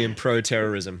 anti-family and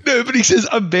pro-terrorism. No, but he says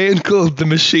a band called The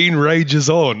Machine Rages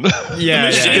On. Yeah,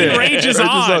 Machine Rages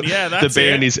On. Yeah, that's the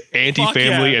band it. is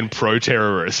anti-family and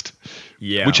pro-terrorist.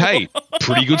 Yeah. Which, hey,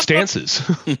 pretty good stances.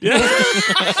 Do you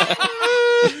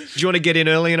want to get in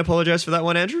early and apologize for that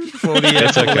one, Andrew, before the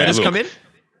letters come in?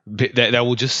 They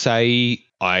will just say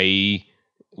I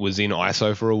was in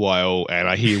ISO for a while and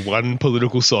I hear one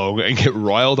political song and get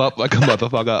riled up like a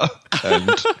motherfucker. And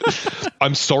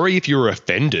I'm sorry if you're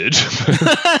offended.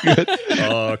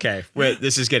 Oh, okay. Well,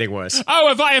 this is getting worse. Oh,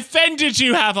 have I offended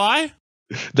you, have I?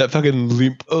 That fucking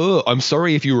limp. Oh, I'm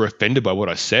sorry if you were offended by what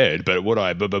I said, but what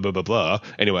I blah, blah, blah, blah, blah.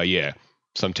 Anyway, yeah.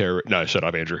 Some terror. No, shut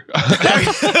up, Andrew.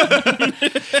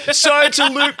 So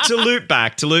to loop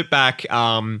back,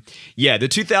 the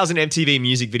 2000 MTV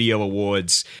Music Video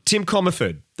Awards, Tim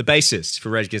Comerford, the bassist for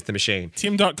Rage Against the Machine.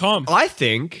 Tim.com. I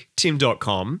think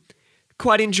Tim.com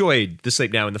quite enjoyed the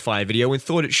Sleep Now in the Fire video and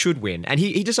thought it should win. And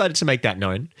he decided to make that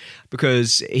known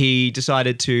because he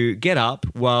decided to get up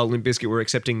while Limp Bizkit were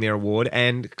accepting their award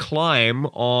and climb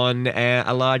on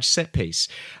a large set piece.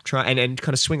 Try and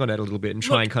kind of swing on it a little bit and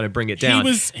try and kind of bring it down.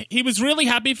 He was really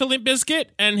happy for Limp Bizkit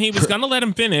and he was going to let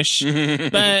him finish.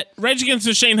 But Rage Against the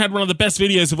Machine had one of the best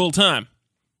videos of all time.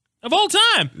 Of all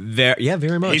time!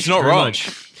 Very much. He's not very wrong.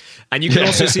 Much. And you can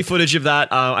also see footage of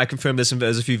that. I confirmed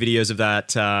there's a few videos of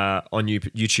that on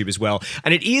YouTube as well.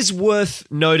 And it is worth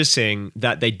noticing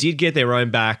that they did get their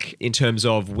own back in terms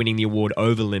of winning the award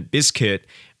over Limp Bizkit,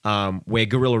 where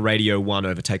Guerrilla Radio won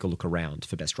over Take a Look Around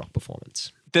for Best Rock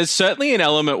Performance. There's certainly an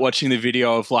element watching the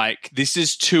video of like, this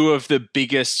is two of the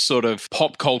biggest sort of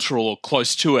pop cultural or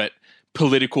close to it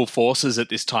political forces at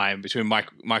this time between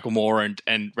Michael Moore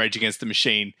and Rage Against the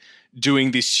Machine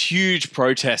doing this huge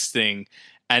protest thing.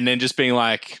 And then just being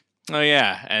like, oh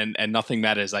yeah, and nothing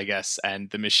matters, I guess. And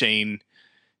the Machine,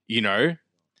 you know,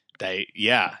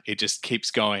 it just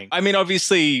keeps going. I mean,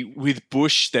 obviously with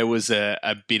Bush, there was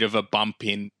a bit of a bump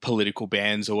in political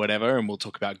bands or whatever, and we'll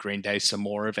talk about Green Day some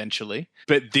more eventually.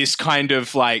 But this kind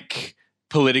of like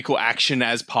political action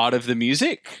as part of the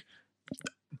music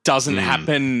doesn't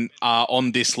happen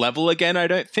on this level again, I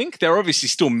don't think. There are obviously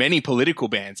still many political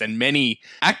bands and many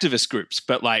activist groups,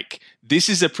 but like this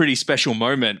is a pretty special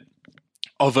moment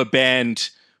of a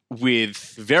band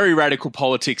with very radical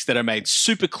politics that are made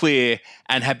super clear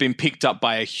and have been picked up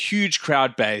by a huge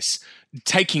crowd base,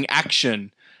 taking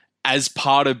action as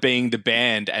part of being the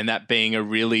band, and that being a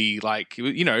really, like,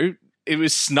 you know, it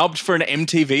was snubbed for an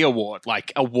MTV award,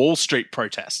 like a Wall Street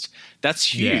protest. That's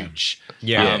huge.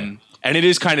 Yeah. And it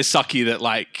is kind of sucky that,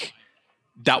 like,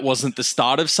 that wasn't the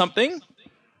start of something.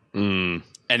 Mm.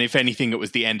 And if anything, it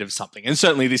was the end of something. And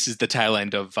certainly this is the tail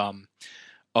end of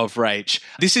Rage.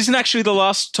 This isn't actually the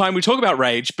last time we talk about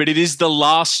Rage, but it is the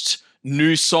last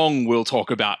new song we'll talk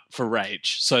about for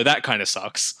Rage. So that kind of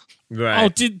sucks. Right. Oh,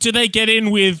 do they get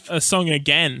in with a song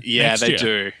again? Yeah, next they year?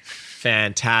 do.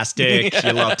 Fantastic.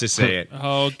 You love to see it.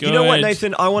 Oh, good. You know what,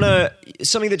 Nathan? I want to...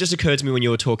 Something that just occurred to me when you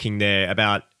were talking there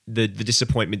about the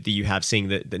disappointment that you have seeing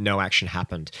that no action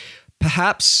happened.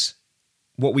 Perhaps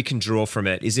what we can draw from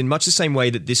it is in much the same way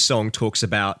that this song talks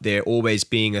about there always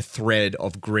being a thread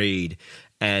of greed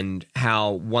and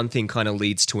how one thing kind of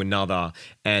leads to another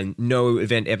and no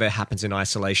event ever happens in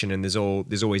isolation and there's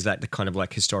always that kind of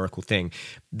like historical thing.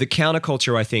 The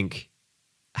counterculture, I think,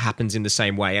 happens in the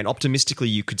same way. And optimistically,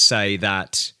 you could say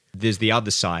that there's the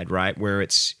other side, right? Where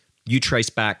it's you trace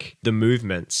back the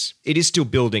movements. It is still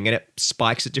building and it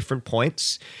spikes at different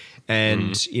points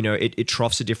and, you know, it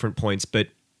troughs at different points. But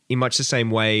in much the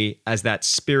same way as that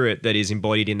spirit that is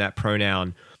embodied in that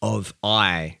pronoun of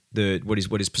I, what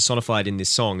is personified in this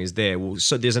song is there. Well,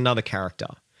 so there's another character.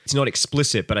 It's not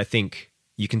explicit, but I think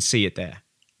you can see it there.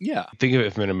 Yeah. Think of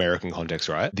it from an American context,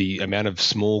 right? The amount of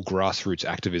small grassroots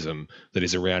activism that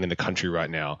is around in the country right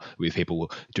now with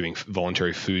people doing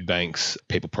voluntary food banks,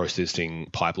 people protesting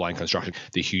pipeline construction,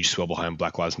 the huge swell behind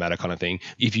Black Lives Matter kind of thing.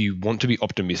 If you want to be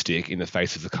optimistic in the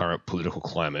face of the current political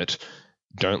climate,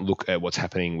 don't look at what's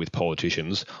happening with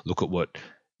politicians. Look at what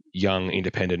young,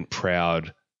 independent,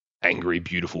 proud, angry,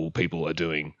 beautiful people are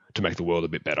doing to make the world a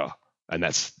bit better. And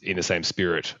that's in the same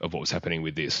spirit of what was happening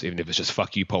with this. Even if it's just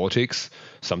fuck you politics,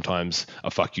 sometimes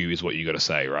a fuck you is what you got to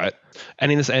say, right?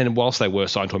 And in this, and whilst they were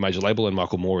signed to a major label and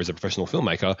Michael Moore is a professional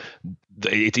filmmaker,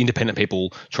 it's independent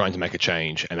people trying to make a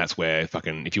change. And that's where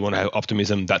fucking, if you want to have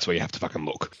optimism, that's where you have to fucking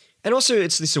look. And also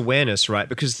it's this awareness, right?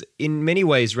 Because in many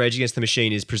ways, Rage Against the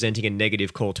Machine is presenting a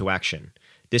negative call to action.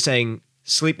 They're saying,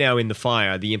 sleep now in the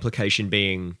fire, the implication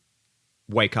being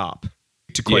wake up.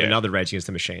 To quote another Rage Against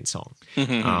the Machine song.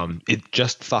 It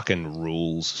just fucking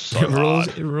rules so hard.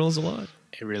 It rules a lot.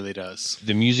 It really does.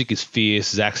 The music is fierce.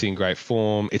 Zach's in great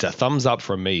form. It's a thumbs up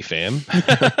from me, fam.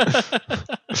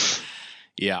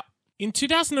 Yeah. In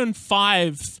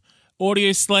 2005,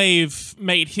 Audioslave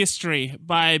made history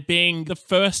by being the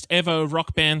first ever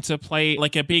rock band to play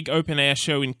like a big open air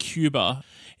show in Cuba.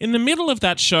 In the middle of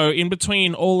that show, in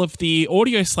between all of the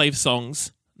Audioslave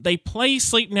songs, they play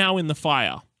Sleep Now in the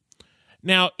Fire.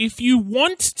 Now, if you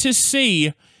want to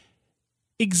see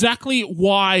exactly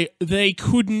why they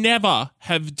could never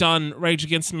have done Rage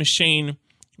Against the Machine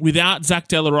without Zach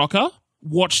De La Rocca,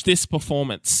 watch this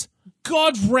performance.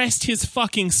 God rest his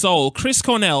fucking soul. Chris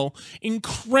Cornell,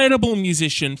 incredible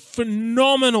musician,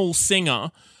 phenomenal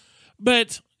singer,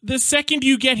 but the second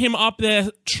you get him up there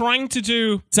trying to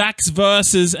do Zach's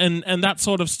verses and that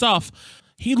sort of stuff,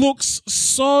 he looks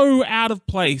so out of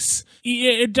place.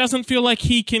 It doesn't feel like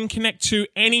he can connect to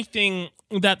anything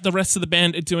that the rest of the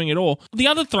band are doing at all. The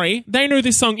other three, they know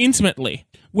this song intimately,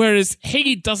 whereas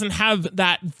he doesn't have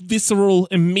that visceral,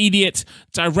 immediate,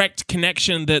 direct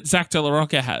connection that Zach De La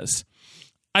Rocca has.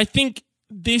 I think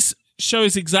this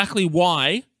shows exactly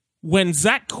why, when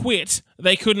Zach quit,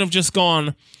 they couldn't have just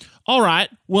gone, all right,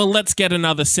 well, let's get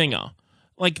another singer.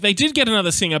 Like, they did get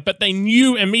another singer, but they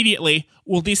knew immediately,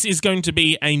 well, this is going to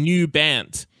be a new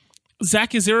band.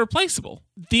 Zach is irreplaceable.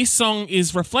 This song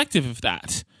is reflective of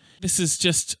that. This is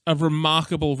just a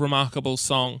remarkable, remarkable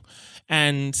song.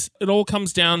 And it all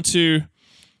comes down to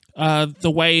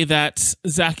the way that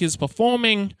Zach is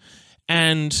performing.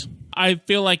 And I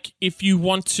feel like if you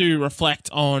want to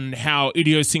reflect on how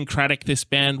idiosyncratic this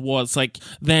band was, like,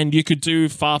 then you could do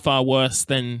far, far worse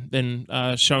than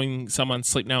showing someone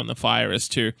Sleep Now in the Fire as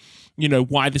to, you know,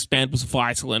 why this band was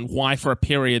vital and why for a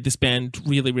period this band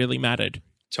really, really mattered.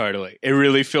 Totally. It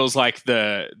really feels like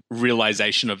the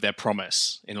realization of their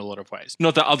promise in a lot of ways.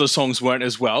 Not that other songs weren't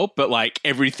as well, but like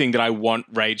everything that I want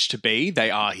Rage to be,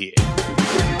 they are here.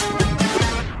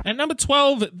 At number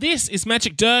 12, this is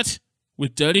Magic Dirt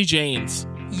with Dirty Jeans.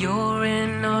 You're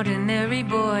an ordinary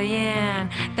boy, and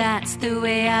that's the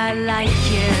way I like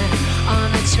you.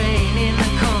 On a train in the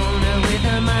corner with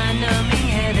a mind-numbing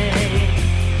headache.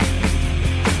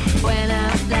 Went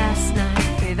out last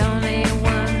night with only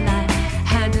one light.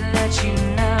 Had to let you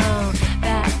know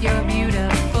that you're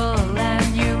beautiful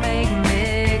and you make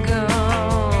me go.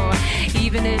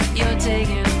 Even if you're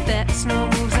taking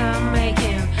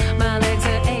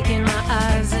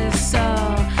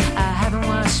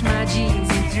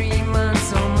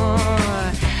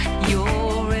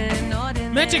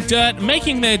Magic Dirt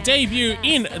making their debut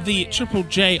in the Triple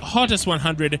J Hottest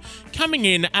 100, coming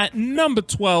in at number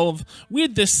 12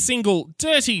 with the single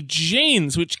Dirty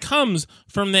Jeans, which comes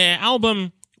from their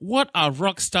album What Are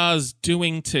Rockstars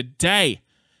Doing Today?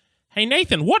 Hey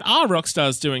Nathan, what are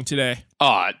Rockstars doing today?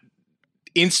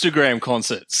 Instagram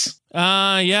concerts.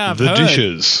 Yeah, I've The heard.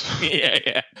 dishes.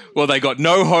 Yeah. Well, they got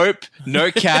no hope,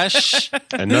 no cash,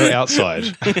 And no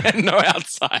outside. and no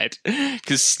outside.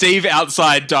 Because Steve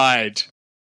Outside died.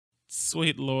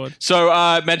 Sweet Lord. So,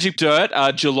 Magic Dirt,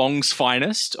 Geelong's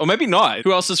finest. Or maybe not.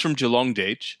 Who else is from Geelong,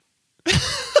 Deej?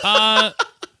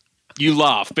 You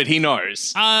laugh, but he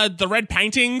knows. The Red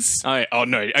Paintings. Oh,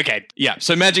 no. Okay. Yeah.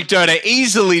 So Magic Dirt are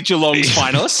easily Geelong's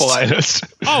finest. Finest.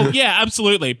 Oh, yeah,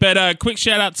 absolutely. But quick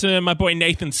shout out to my boy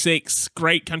Nathan Six,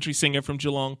 great country singer from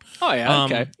Geelong. Oh, yeah.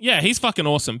 Okay. Yeah, he's fucking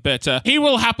awesome. But he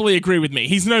will happily agree with me.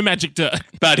 He's no Magic Dirt.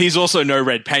 But he's also no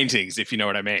Red Paintings, if you know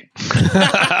what I mean.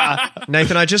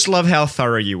 Nathan, I just love how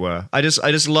thorough you were. I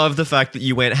just love the fact that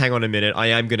you went, hang on a minute, I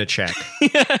am going to check.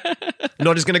 I'm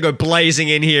not just going to go blazing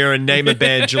in here and name a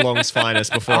band Geelong's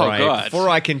finest before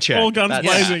I can check. All guns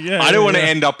blazing, yeah. I don't want to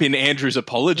end up in Andrew's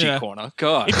apology Yeah. corner.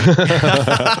 God.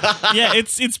 Yeah,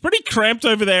 it's pretty cramped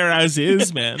over there as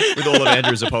is, man. With all of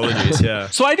Andrew's apologies, yeah.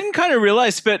 So I didn't kind of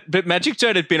realize, but Magic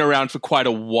Dirt had been around for quite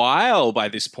a while by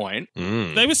this point.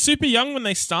 They were super young when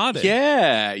they started.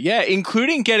 Yeah,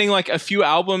 including getting like a few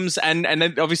albums and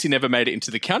they obviously never made it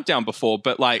into the countdown before,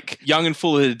 but like Young and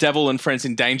Full of the Devil and Friends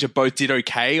in Danger both did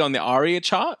okay on the ARIA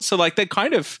chart. So like they've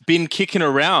kind of been kicking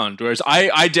around, whereas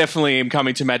I definitely am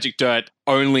coming to Magic Dirt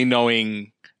only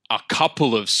knowing a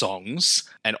couple of songs,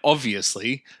 and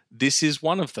obviously this is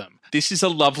one of them. This is a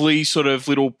lovely sort of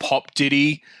little pop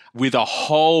ditty with a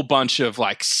whole bunch of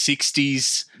like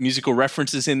 60s musical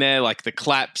references in there, like the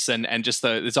claps and just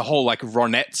there's a whole like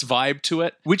Ronettes vibe to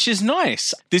it, which is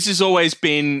nice. This has always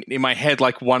been in my head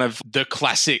like one of the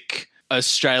classic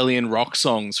Australian rock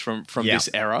songs from this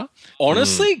era.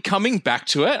 Honestly, coming back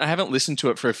to it, I haven't listened to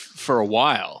it for a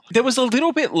while. There was a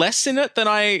little bit less in it than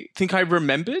I think I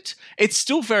remembered. It's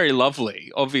still very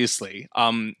lovely, obviously.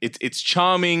 It's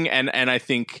charming and I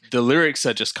think the lyrics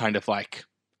are just kind of like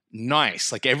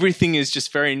nice. Like everything is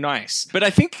just very nice. But I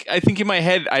think in my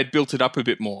head I'd built it up a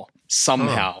bit more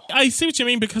somehow. I see what you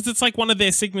mean, because it's like one of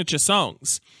their signature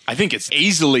songs. I think it's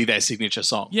easily their signature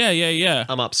song. Yeah.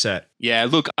 I'm upset. Yeah,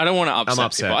 look, I don't want to upset, I'm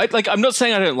upset. people. I'm not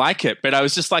saying I don't like it, but I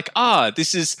was just like,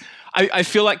 this is... I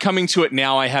feel like coming to it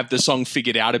now, I have the song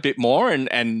figured out a bit more,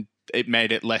 and it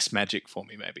made it less magic for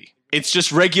me, maybe. It's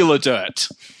just regular dirt.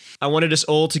 I wanted us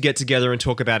all to get together and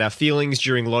talk about our feelings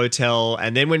during Lowtel,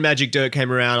 and then when Magic Dirt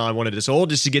came around, I wanted us all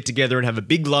just to get together and have a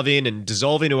big love-in and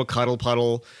dissolve into a cuddle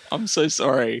puddle. I'm so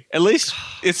sorry. At least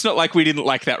it's not like we didn't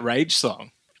like that Rage song.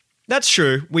 That's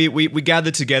true. We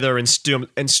gathered together and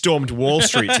stormed Wall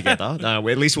Street together.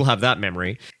 At least we'll have that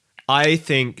memory. I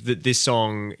think that this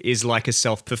song is like a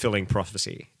self-fulfilling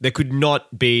prophecy. There could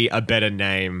not be a better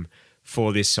name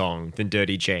for this song than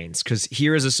Dirty Jeans, because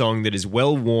here is a song that is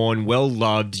well-worn,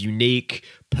 well-loved, unique,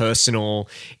 personal.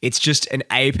 It's just an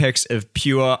apex of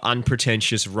pure,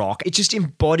 unpretentious rock. It just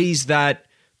embodies that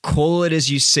call it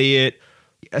as you see it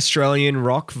Australian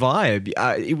rock vibe.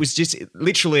 It was just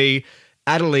literally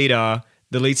Adelita,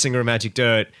 the lead singer of Magic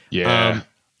Dirt,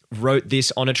 wrote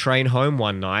this on a train home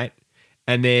one night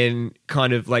and then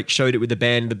kind of like showed it with the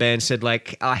band. The band said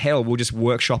like, hell, we'll just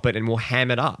workshop it and we'll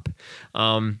ham it up.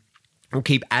 We'll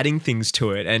keep adding things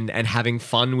to it and having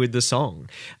fun with the song.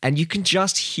 And you can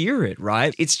just hear it,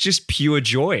 right? It's just pure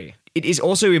joy. It is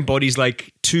also embodies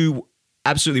like two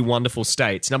absolutely wonderful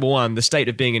states. Number one, the state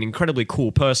of being an incredibly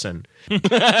cool person.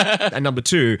 And number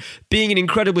two, being an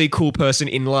incredibly cool person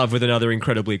in love with another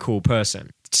incredibly cool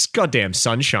person. It's goddamn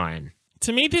sunshine.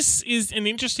 To me, this is an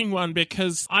interesting one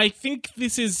because I think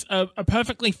this is a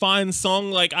perfectly fine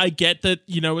song. Like, I get that,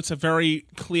 it's a very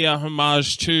clear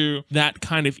homage to that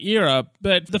kind of era.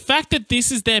 But the fact that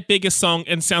this is their biggest song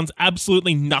and sounds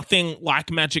absolutely nothing like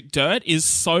Magic Dirt is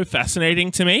so fascinating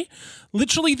to me.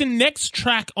 Literally, the next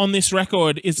track on this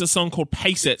record is a song called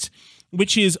Pace It,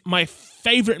 which is my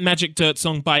favorite Magic Dirt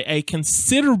song by a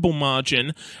considerable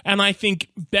margin, and I think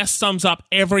best sums up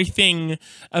everything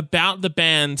about the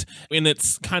band in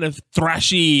its kind of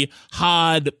thrashy,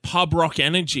 hard pub rock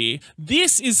energy.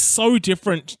 This is so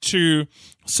different to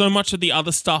so much of the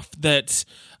other stuff that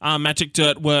Magic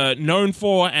Dirt were known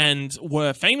for and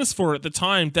were famous for at the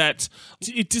time that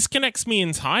it disconnects me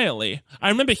entirely. I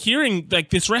remember hearing like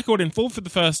this record in full for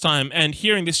the first time and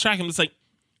hearing this track and was like,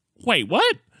 wait,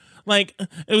 what? Like,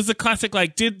 it was a classic,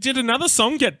 like, did another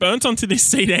song get burnt onto this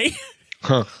CD?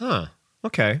 Huh.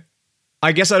 Okay.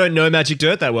 I guess I don't know Magic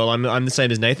Dirt that well. I'm the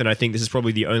same as Nathan. I think this is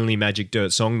probably the only Magic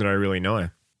Dirt song that I really know.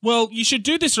 Well, you should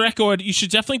do this record. You should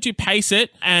definitely do Pace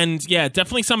It. And yeah,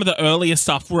 definitely some of the earlier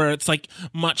stuff where it's like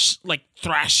much like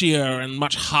thrashier and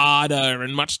much harder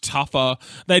and much tougher.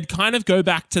 They'd kind of go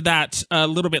back to that a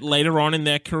little bit later on in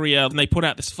their career. And they put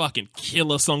out this fucking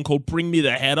killer song called Bring Me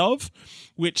the Head Of,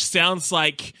 which sounds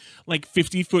like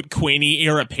 50-foot Queenie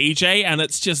era PJ, and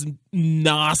it's just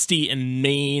nasty and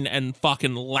mean and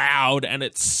fucking loud, and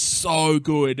it's so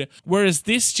good. Whereas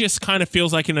this just kind of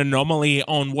feels like an anomaly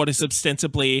on what is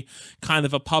ostensibly kind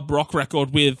of a pub rock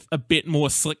record with a bit more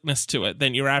slickness to it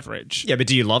than your average. Yeah, but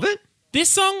do you love it? This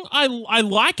song, I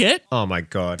like it. Oh my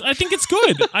God. I think it's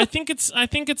good. I think it's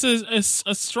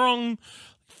a strong,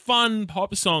 fun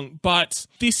pop song, but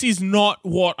this is not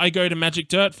what I go to Magic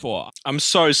Dirt for. I'm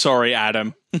so sorry,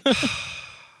 Adam.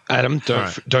 Adam,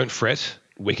 don't fret.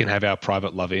 We can have our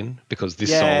private love in because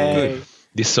this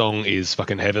song is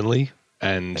fucking heavenly.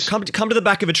 And Come to the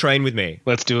back of a train with me.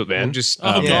 let's do it, man. We'll just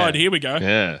God, here we go.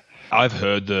 Yeah. I've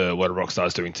heard the What a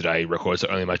Rockstar's Doing Today record. It's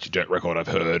the only Magic Dirt record I've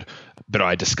heard, but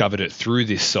I discovered it through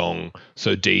this song.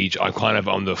 So, Deej, I'm kind of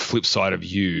on the flip side of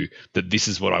you that this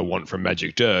is what I want from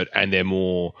Magic Dirt, and they're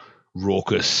more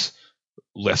raucous,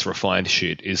 less refined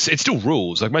shit. It still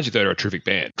rules. Like, Magic Dirt are a terrific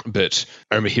band, but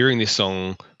I remember hearing this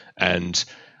song and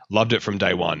loved it from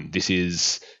day one. This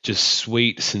is just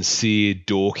sweet, sincere,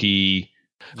 dorky,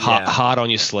 hard on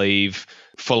your sleeve,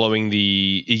 following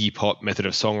the Iggy Pop method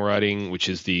of songwriting, which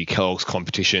is the Kellogg's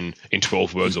competition in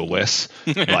 12 words or less.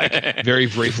 Like, very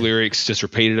brief lyrics, just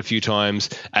repeated a few times.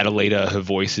 Adelita, her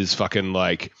voice is fucking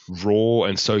like raw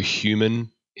and so human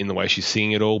in the way she's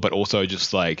singing it all, but also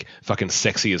just like fucking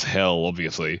sexy as hell,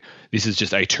 obviously. This is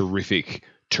just a terrific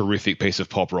piece of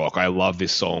pop rock. I love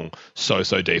this song so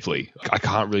deeply. I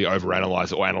can't really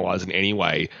overanalyze it or analyze it in any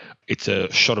way. It's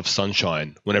a shot of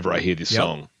sunshine whenever I hear this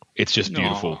song. It's just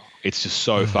beautiful. It's just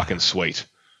so fucking sweet.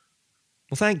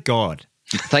 Well, thank God.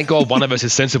 Thank God one of us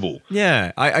is sensible.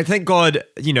 Yeah, I thank God,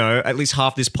 at least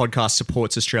half this podcast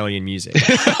supports Australian music.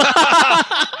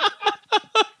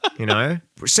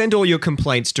 Send all your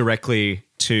complaints directly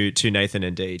to Nathan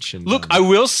and Deej. And, Look, I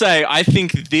will say, I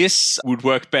think this would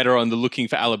work better on the Looking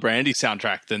for Alabrandy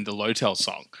soundtrack than the Lotel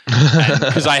song.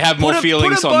 Because I have more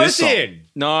feelings on this song.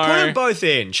 No. Put them both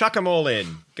in. Chuck them all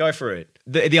in. Go for it.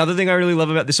 The other thing I really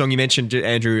love about this song, you mentioned,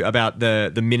 Andrew, about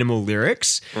the minimal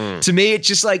lyrics. To me, it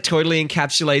just like totally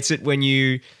encapsulates it when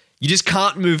you just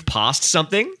can't move past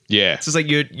something. Yeah. It's just like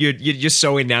you're just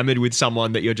so enamored with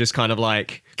someone that you're just kind of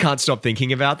like can't stop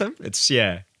thinking about them.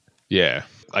 Yeah.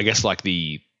 I guess like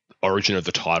the origin of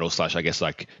the title / I guess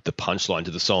like the punchline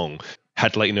to the song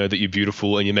had to let you know that you're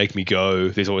beautiful and you make me go.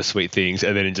 There's always sweet things.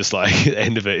 And then just like the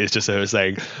end of it is just her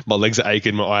saying, my legs are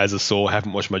aching, my eyes are sore,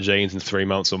 haven't washed my jeans in 3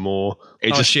 months or more.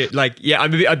 Shit. Like, yeah,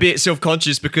 I'm a bit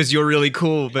self-conscious because you're really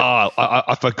cool. But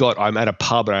I forgot I'm at a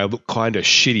pub and I look kind of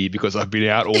shitty because I've been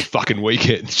out all fucking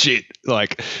weekend. Shit.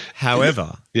 Like,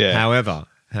 however,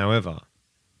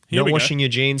 not washing your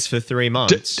jeans for 3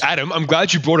 months. Adam, I'm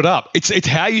glad you brought it up. It's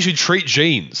how you should treat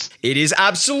jeans. It is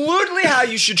absolutely how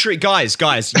you should treat guys.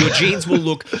 Your jeans will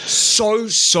look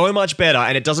so much better,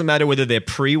 and it doesn't matter whether they're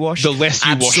pre-washed. The less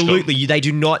you wash them. Absolutely, they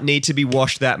do not need to be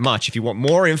washed that much. If you want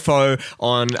more info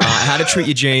on how to treat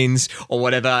your jeans or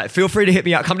whatever, feel free to hit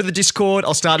me up. Come to the Discord.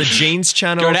 I'll start a jeans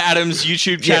channel. Go to Adam's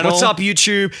YouTube channel. Yeah, what's up,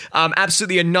 YouTube?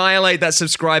 Absolutely annihilate that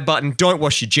subscribe button. Don't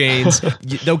wash your jeans.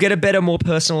 They'll get a better, more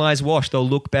personalized wash. They'll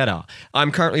look better.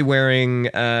 I'm currently wearing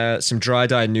some dry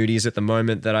dye nudies at the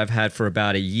moment that I've had for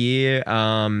about a year.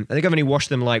 I think I've only washed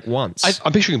them like once.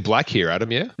 I'm picturing black here,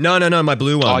 Adam, yeah? No, my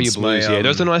blue ones. Oh, your blues, yeah.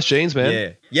 Those are nice jeans,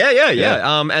 man.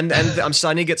 Yeah. And I'm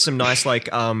starting to get some nice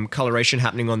like coloration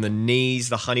happening on the knees.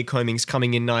 The honeycombing's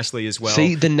coming in nicely as well.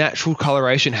 See, the natural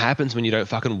coloration happens when you don't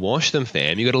fucking wash them,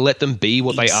 fam. You got to let them be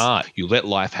what they are. You let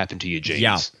life happen to your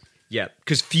jeans. Yeah,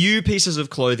 because few pieces of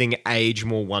clothing age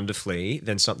more wonderfully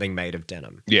than something made of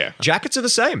denim. Yeah. Jackets are the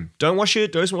same. Don't wash your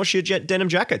denim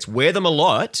jackets. Wear them a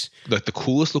lot. Like the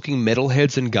coolest looking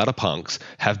metalheads and gutter punks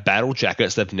have battle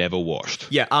jackets they've never washed.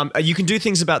 Yeah, you can do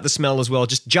things about the smell as well.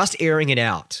 Just airing it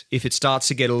out. If it starts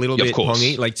to get a little bit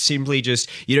pongy, like simply just,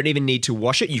 you don't even need to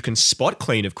wash it. You can spot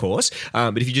clean, of course.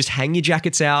 But if you just hang your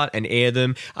jackets out and air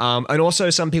them, and also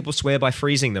some people swear by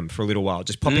freezing them for a little while.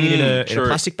 Just popping it in a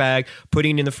plastic bag,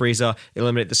 putting it in the freezer,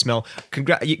 eliminate the smell.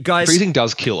 Guys, freezing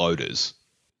does kill odors.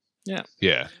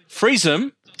 Yeah. Freeze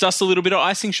them, dust a little bit of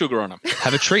icing sugar on them.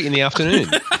 Have a treat in the afternoon.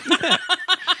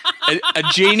 a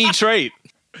genie treat.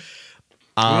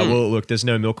 Well, look, there's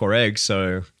no milk or eggs,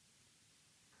 so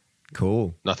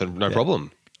cool. No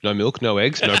problem. No milk, no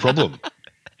eggs, no problem.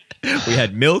 We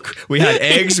had milk. We had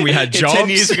eggs. We had jobs. 10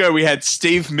 years ago, we had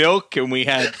Steve Milk, and we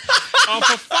had Oh,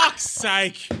 for fuck's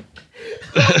sake.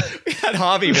 We had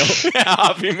Harvey milk.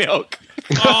 Harvey Milk.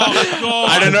 Oh, God.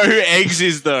 I don't know who Eggs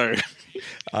is, though.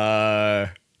 I'm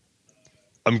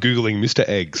Googling Mr.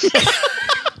 Eggs.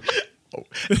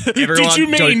 Did you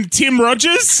mean Tim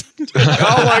Rogers?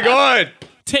 Oh my God.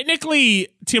 Technically,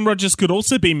 Tim Rogers could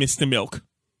also be Mr. Milk.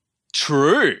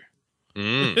 True.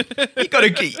 You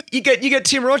get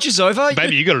Tim Rogers over.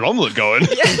 Baby, you got an omelette going.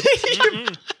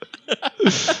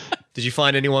 Did you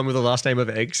find anyone with the last name of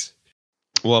Eggs?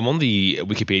 Well, I'm on the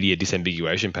Wikipedia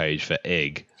disambiguation page for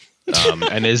egg.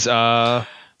 And there's,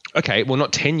 okay, well,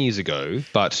 not 10 years ago,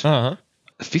 but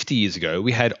 50 years ago,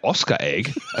 we had Oscar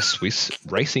Egg, a Swiss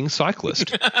racing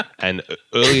cyclist. And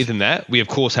earlier than that, we, of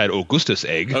course, had Augustus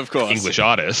Egg, Of course. English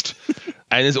artist.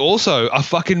 And there's also a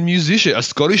fucking musician, a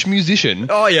Scottish musician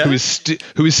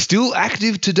who is still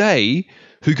active today,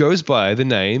 who goes by the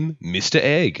name Mr.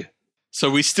 Egg. So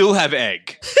we still have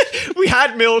Egg. We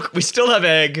had milk. We still have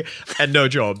egg, and no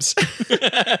jobs.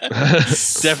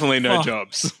 Definitely no Fuck.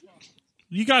 jobs.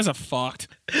 You guys are fucked.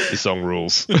 This song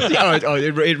rules.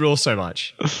 It rules so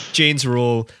much. Jeans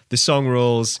rule. The song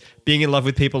rules. Being in love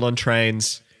with people on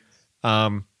trains.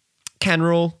 Can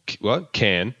rule. What?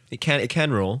 Can? It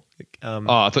can rule.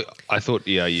 I thought,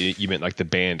 yeah, you meant like the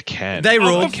band Can. They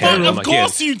rule. Of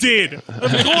course you did.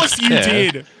 Of course you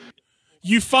did.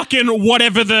 You fucking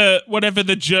whatever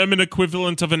the German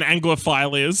equivalent of an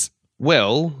Anglophile is.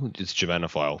 Well, it's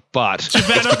Javanophile, but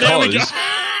There we go.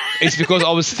 it's because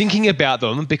I was thinking about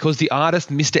them because the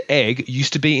artist Mr. Egg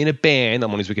used to be in a band,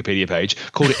 I'm on his Wikipedia page,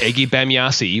 called Eggy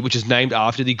Bamyasi, which is named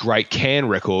after the great Can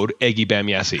record, Eggy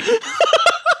Bamyasi.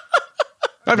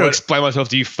 I have to explain myself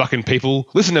to you fucking people.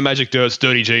 Listen to Magic Dirt's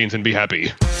Dirty Jeans and be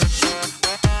happy.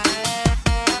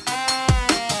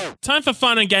 Time for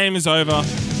fun and game is over.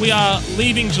 We are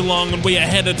leaving Geelong and we are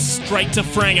headed straight to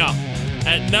Franger.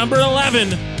 At number 11,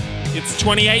 it's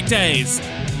 28 Days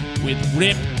with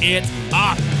Rip It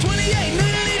Up.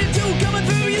 28,982 coming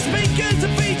through your speakers. A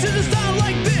feature to style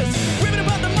like this. Ripping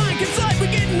about the mic inside,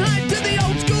 we're getting hyped to the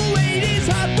old school 80s.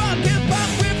 Hard rock, hip hop,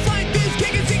 riff like this.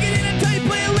 Kicking, singing in a tape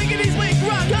player, lickety slick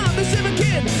rock. I'm the Civic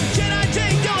Kid. Jedi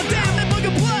J, don't damn that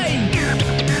fucking play.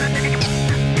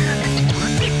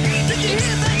 Did you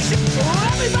hear that shit?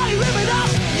 Everybody rip it up.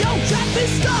 Yo, check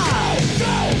this style.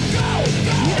 Go, go, go.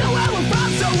 You know how we're from,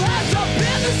 so hands up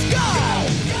in the sky.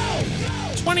 Go,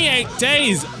 go. 28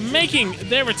 Days making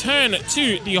their return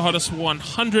to the Hottest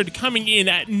 100, coming in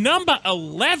at number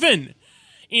 11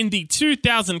 in the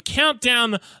 2000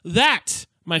 countdown. That,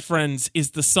 my friends,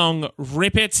 is the song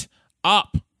Rip It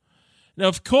Up. Now,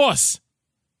 of course,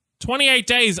 28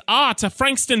 Days are to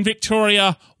Frankston,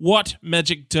 Victoria, what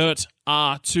Magic Dirt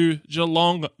are to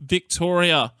Geelong,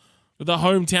 Victoria. The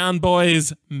hometown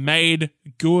boys made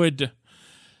good.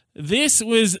 This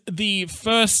was the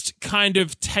first kind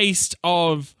of taste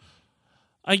of,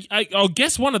 I'll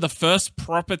guess one of the first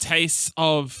proper tastes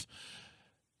of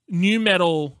nu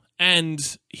metal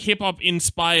and hip-hop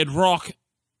inspired rock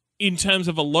in terms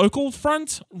of a local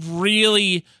front,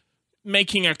 really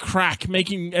making a crack,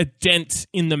 making a dent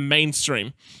in the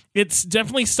mainstream. It's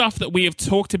definitely stuff that we have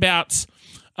talked about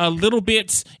a little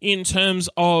bit in terms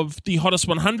of the Hottest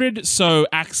 100, so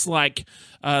acts like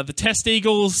the Test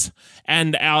Eagles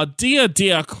and our dear,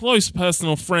 dear close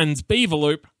personal friends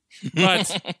Beaverloop.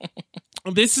 But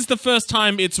this is the first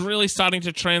time it's really starting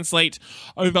to translate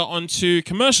over onto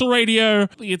commercial radio.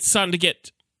 It's starting to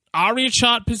get ARIA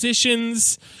chart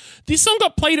positions. This song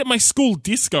got played at my school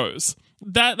discos.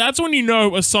 That's when you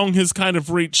know a song has kind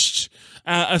of reached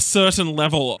a certain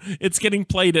level. It's getting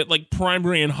played at like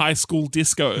primary and high school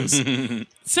discos.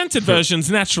 Censored versions,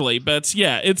 naturally, but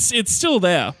yeah, it's still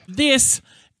there. This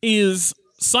is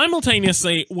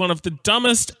simultaneously one of the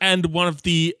dumbest and one of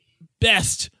the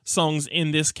best songs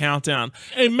in this countdown.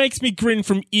 It makes me grin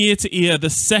from ear to ear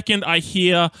the second I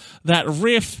hear that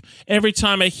riff, every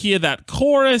time I hear that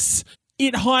chorus.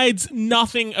 It hides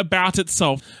nothing about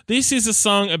itself. This is a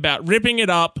song about ripping it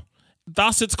up,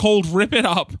 thus it's called Rip It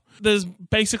Up. There's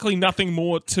basically nothing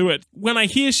more to it. When I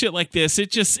hear shit like this,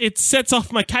 it sets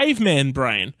off my caveman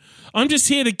brain. I'm just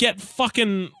here to get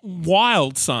fucking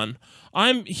wild, son.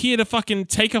 I'm here to fucking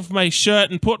take off my shirt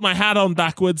and put my hat on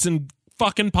backwards and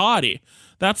fucking party.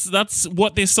 That's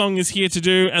what this song is here to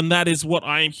do, and that is what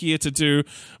I am here to do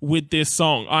with this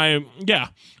song. I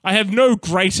have no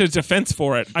greater defense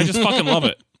for it. I just fucking love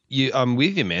it. I'm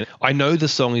with you, man. I know the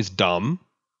song is dumb,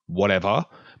 whatever,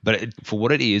 but for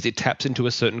what it is, it taps into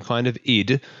a certain kind of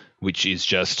id, which is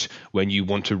just when you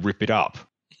want to rip it up.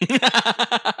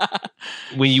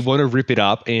 when you want to rip it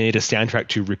up and you need a soundtrack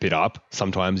to rip it up,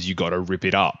 sometimes you got to rip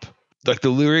it up. Like, the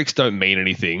lyrics don't mean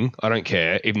anything. I don't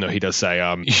care, even though he does say,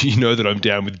 you know that I'm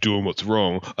down with doing what's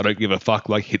wrong. I don't give a fuck,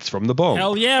 like hits from the bong.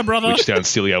 Hell yeah, brother. Which sounds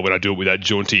sillier when I do it with that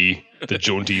jaunty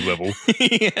level.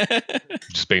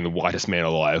 Just being the whitest man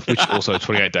alive, which also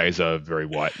 28 Days are very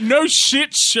white. No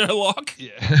shit, Sherlock.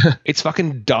 Yeah. It's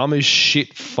fucking dumb as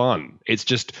shit fun. It's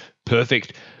just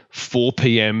perfect 4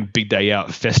 p.m. big day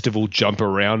out festival jump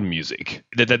around music.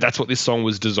 That's what this song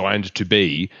was designed to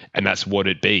be, and that's what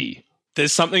it be.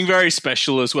 There's something very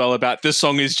special as well about this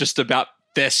song is just about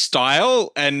their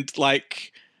style and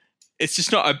like it's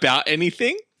just not about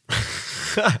anything.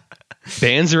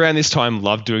 Bands around this time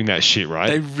loved doing that shit, right?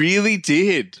 They really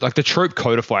did. Like the trope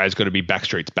codifier has got to be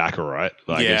Backstreet's Backer, right?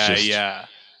 Like Yeah.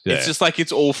 It's just like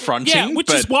it's all fronting. Yeah,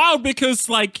 which is wild because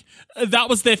like that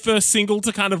was their first single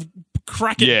to kind of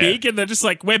crack it big, and they're just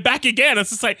like, we're back again.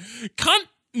 It's just like, cunt,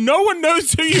 no one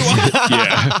knows who you are.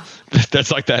 Yeah.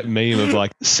 That's like that meme of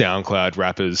like SoundCloud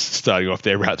rappers starting off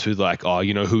their raps with like, oh,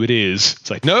 you know who it is?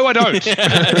 It's like, no, I don't. No,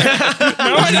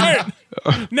 I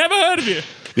don't. Never heard of you.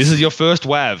 This is your first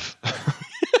WAV.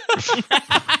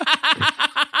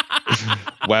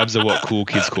 WAVs are what cool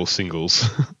kids call singles.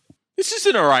 This is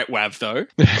an alright WAV though.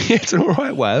 It's an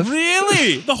alright WAV.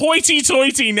 Really? The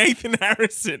hoity-toity Nathan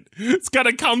Harrison. It's got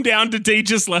to come down to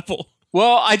Deej's level.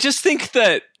 Well, I just think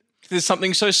that there's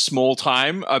something so small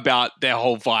time about their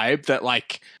whole vibe that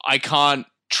like I can't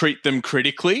treat them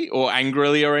critically or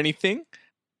angrily or anything.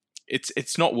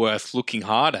 It's not worth looking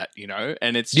hard at, you know?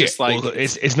 And it's just like well,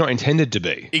 it's not intended to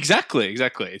be. Exactly.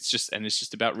 It's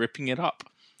just about ripping it up.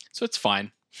 So it's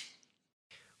fine.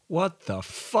 What the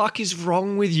fuck is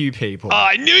wrong with you people?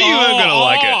 I knew you weren't going to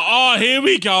like it. Oh, here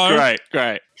we go.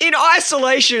 Great. In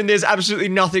isolation, there's absolutely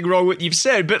nothing wrong with what you've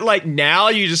said, but like now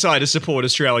you decide to support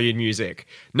Australian music.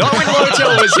 Not when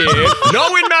Motel was here,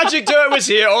 not when Magic Dirt was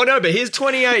here. Oh no, but here's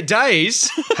 28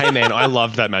 Days. Hey man, I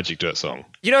loved that Magic Dirt song.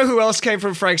 You know who else came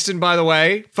from Frankston, by the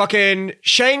way? Fucking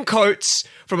Shane Coates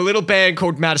from a little band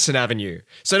called Madison Avenue.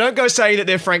 So don't go saying that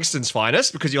they're Frankston's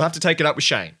finest because you'll have to take it up with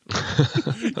Shane.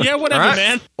 Yeah, whatever, Right?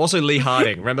 man. Also Lee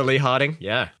Harding. Remember Lee Harding?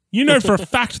 Yeah. You know for a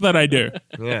fact that I do.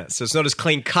 Yeah, so it's not as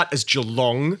clean cut as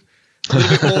Geelong. A little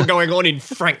bit more going on in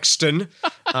Frankston.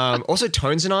 Also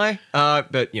Tones and I,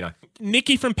 but you know.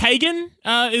 Nikki from Pagan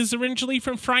is originally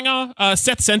from Franger.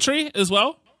 Seth Century as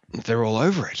well. They're all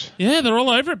over it. Yeah, they're all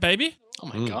over it, baby. Oh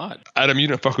my God. Adam, you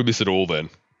don't fuck with this at all then.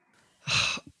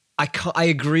 I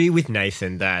agree with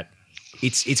Nathan that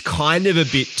it's kind of a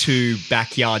bit too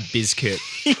backyard biscuit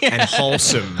and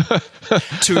wholesome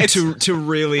to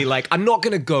really like. I'm not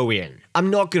gonna go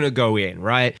in,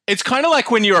 right? It's kind of like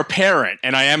when you're a parent,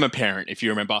 and I am a parent, if you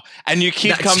remember, and your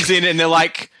kid comes in and they're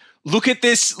like, look at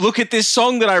this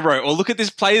song that I wrote, or look at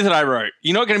this play that I wrote.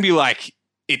 You're not going to be like,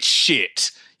 it's shit.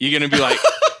 You're going to be like,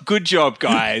 good job,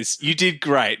 guys. You did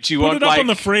great. Do you want Put it up like on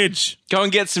the fridge. go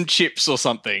and get some chips or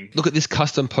something? Look at this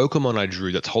custom Pokemon I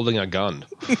drew that's holding a gun.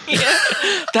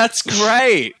 That's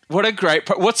great. What a great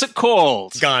what's it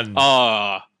called? Gun.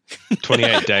 Oh,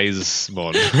 28 Days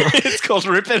Mon. it's called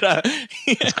Rip It Up.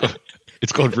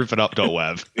 It's called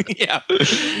ripitup.wav. Yeah.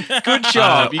 Good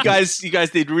job. You guys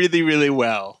did really, really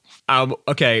well.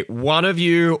 Okay, one of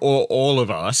you or all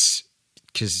of us,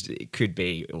 because it could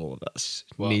be all of us,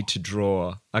 need to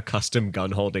draw a custom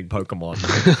gun-holding Pokemon.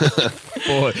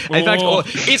 In fact,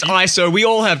 it's ISO. We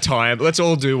all have time. Let's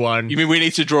all do one. You mean we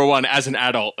need to draw one as an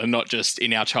adult and not just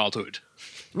in our childhood?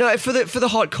 No, for the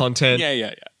hot content.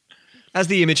 Yeah. As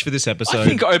the image for this episode. I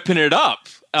think open it up.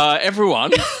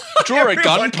 Everyone, draw a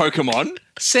gun Pokemon,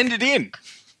 send it in.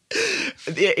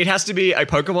 It has to be a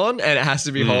Pokemon and it has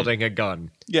to be holding a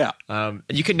gun. Yeah.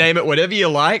 You can name it whatever you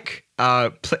like.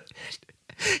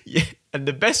 Yeah, and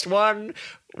the best one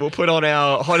we'll put on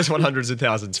our hottest 100s and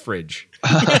thousands fridge,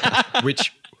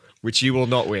 which you will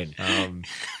not win.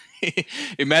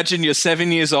 Imagine you're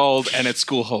 7 years old and it's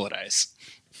school holidays.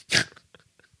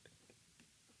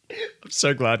 I'm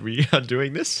so glad we are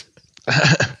doing this.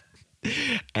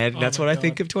 And that's what I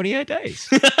think of 28 Days.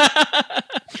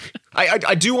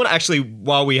 I do want to actually,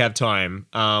 while we have time,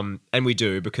 and we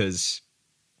do because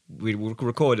we will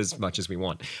record as much as we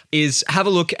want, is have a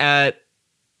look at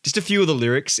just a few of the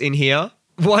lyrics in here.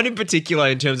 One in particular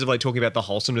in terms of like talking about the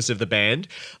wholesomeness of the band.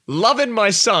 Loving my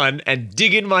son and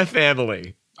digging my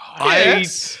family.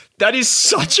 Yes. That is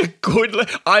such a good...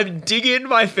 I'm digging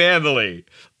my family.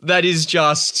 That is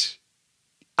just...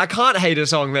 I can't hate a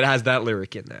song that has that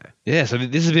lyric in there. Yeah, so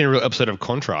this has been a real episode of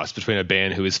contrast between a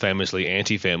band who is famously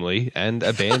anti-family and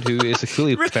a band who is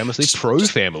clearly famously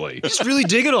pro-family. Just really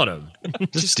digging on him.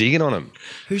 Just digging on them.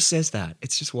 Who says that?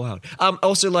 It's just wild.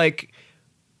 Also, like,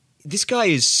 This guy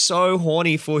is so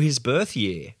horny for his birth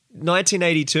year,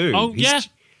 1982. Oh, yeah.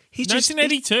 He's just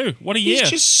 1982. What a year. He's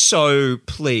just so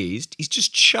pleased. He's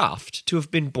just chuffed to have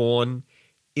been born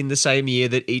in the same year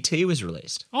that E.T. was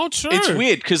released. Oh, true. It's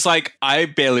weird because, like, I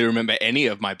barely remember any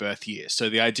of my birth year, so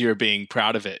the idea of being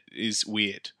proud of it is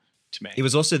weird to me. It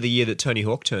was also the year that Tony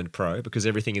Hawk turned pro, because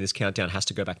everything in this countdown has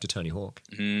to go back to Tony Hawk.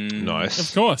 Nice.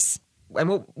 Of course. And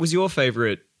what was your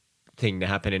favourite thing to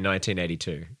happen in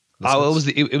 1982? Oh, it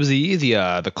was the year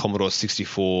the Commodore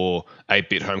 64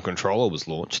 8-bit home controller was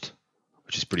launched,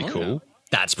 which is pretty cool.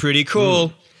 That's pretty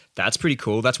cool. That's pretty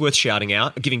cool. That's worth shouting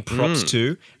out, giving props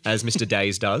to, as Mr.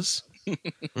 Days does.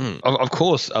 Of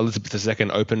course, Elizabeth II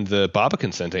opened the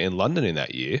Barbican Centre in London in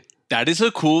that year. That is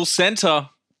a cool centre.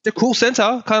 The cool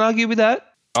centre, can't argue with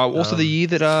that. Also, the year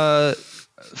that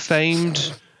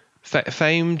famed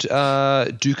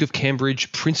Duke of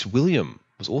Cambridge Prince William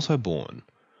was also born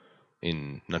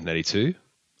in 1982.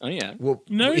 Oh, yeah. Well,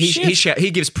 No he shit.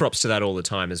 he gives props to that all the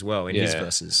time as well in his Yeah.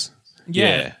 verses.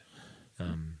 Yeah.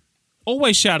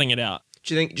 Always shouting it out.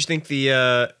 Do you think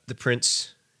the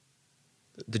Prince,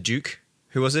 the Duke,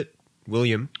 who was it?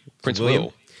 William. Prince William.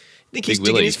 Will. Think he's Big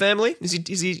digging Willie. his family? Is he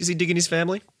digging his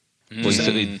family? Well, he's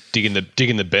certainly digging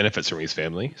the benefits from his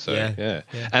family. So Yeah.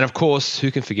 And of course, who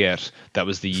can forget that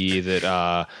was the year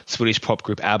that Swedish pop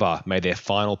group ABBA made their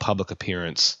final public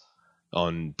appearance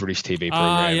on British TV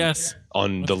program yes.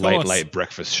 on Of the course. Late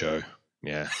Breakfast Show.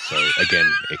 Yeah. So again,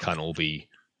 it can't all be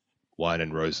wine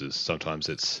and roses. Sometimes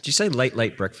it's Did you say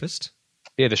late breakfast?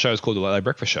 the show is called the Late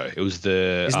Breakfast Show. It was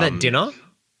the Isn't that dinner?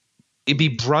 It'd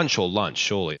be brunch or lunch,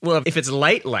 surely. Well, if it's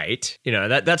late,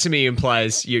 that to me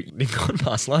implies you've gone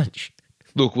past lunch.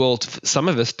 Look, well, some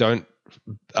of us don't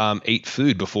eat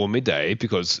food before midday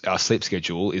because our sleep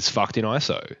schedule is fucked in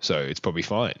ISO, so it's probably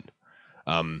fine.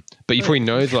 But you probably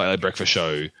know the Late Breakfast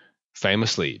Show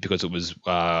famously because it was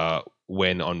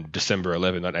when on December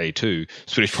 11, 1982,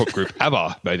 Swedish pop group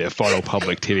ABBA made their final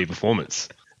public TV performance.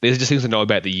 These are just things to know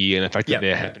about the year and the fact that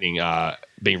they're happening,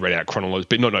 being read out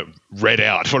chronologically, but not read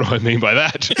out. What do I mean by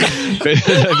that?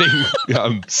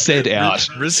 Being said out.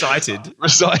 Recited.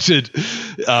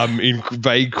 In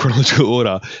vague chronological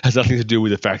order has nothing to do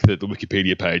with the fact that the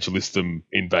Wikipedia page lists them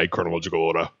in vague chronological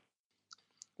order.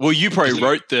 Well, you probably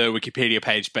wrote the Wikipedia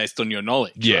page based on your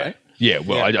knowledge, right? Yeah.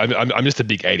 Well, I'm just a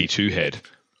big 82 head.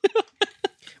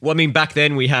 Well, I mean, back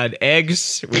then we had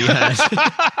eggs. We had.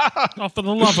 Oh, for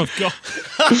the love of God.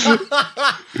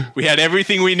 We had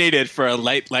everything we needed for a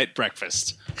late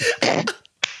breakfast. Does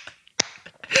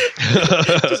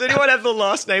anyone have the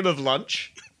last name of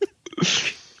Lunch?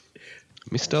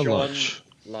 Mr. Lunch.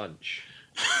 Lunch.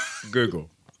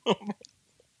 Google.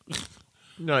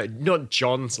 No, not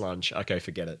John's Lunch. Okay,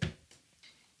 forget it.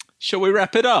 Shall we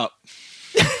wrap it up?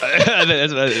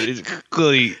 It's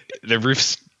clearly the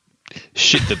riffs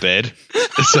shit the bed.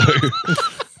 So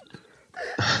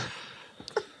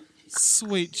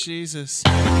Sweet Jesus.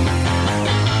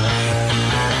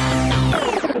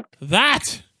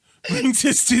 That brings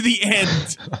us to the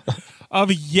end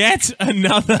of yet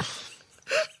another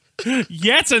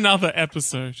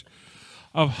episode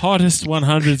of Hottest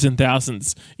 100s and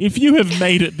Thousands. If you have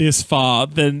made it this far,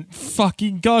 then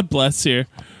fucking God bless you.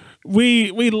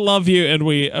 We love you and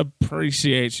we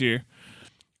appreciate you.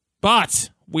 But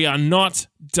we are not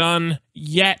done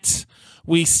yet.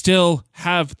 We still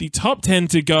have the top 10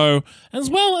 to go, as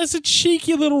well as a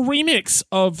cheeky little remix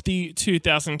of the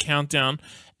 2000 countdown.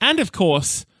 And of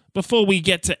course, before we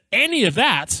get to any of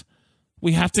that,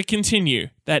 we have to continue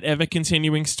that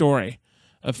ever-continuing story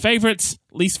of favorites,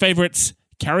 least favorites,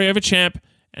 carryover champ,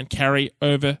 and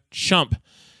carryover chump.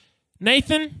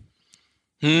 Nathan,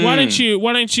 why don't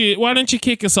you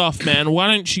kick us off, man? Why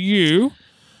don't you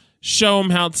show them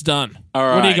how it's done?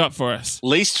 All What do you right. got for us?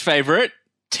 Least favorite,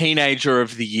 Teenager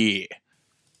of the Year.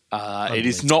 It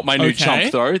is not my new Okay.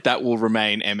 chump, though. That will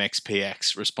remain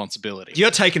MXPX responsibility.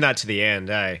 You're taking that to the end,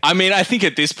 eh? I mean, I think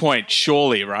at this point,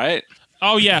 surely, right?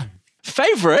 Oh, yeah.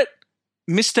 Favorite,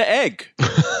 Mr. Egg.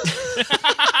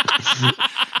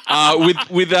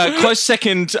 with a close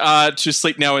second to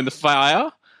Sleep Now in the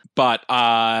Fire. But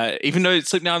even though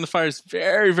Sleep Now in the Fire is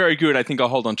very, very good, I think I'll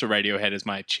hold on to Radiohead as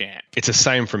my champ. it's the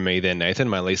same from me then, Nathan.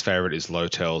 My least favorite is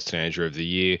Lowtel's Teenager of the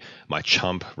Year. My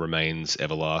chump remains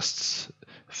Everlast's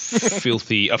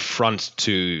filthy affront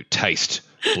to taste,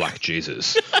 Black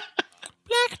Jesus.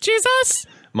 Black Jesus.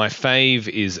 My fave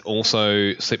is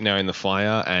also Sleep Now in the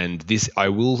Fire, and this, I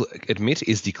will admit,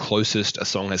 is the closest a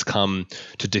song has come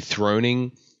to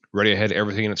dethroning Radiohead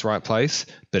Everything in Its Right Place,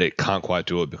 but it can't quite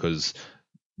do it because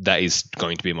that is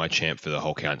going to be my champ for the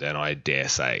whole countdown, I dare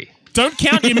say. Don't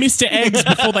count your Mr. Eggs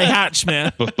before they hatch,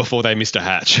 man. Before they missed a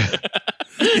hatch.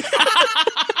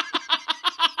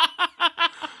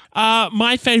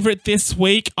 My favorite this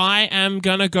week, I am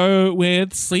gonna go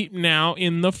with Sleep Now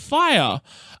in the Fire.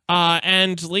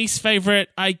 And least favorite,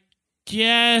 I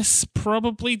guess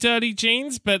probably Dirty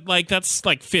Jeans, but like that's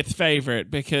like fifth favorite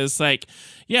because like,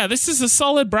 yeah, this is a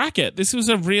solid bracket. This was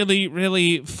a really,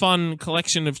 really fun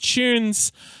collection of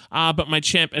tunes, but my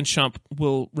champ and chump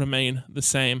will remain the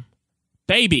same.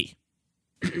 Baby.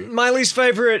 My least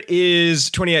favorite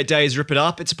is 28 Days Rip It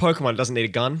Up. It's a Pokemon. It doesn't need a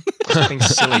gun. Something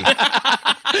silly.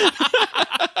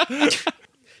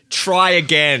 Try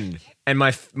again. And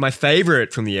my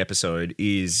favorite from the episode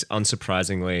is,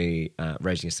 unsurprisingly,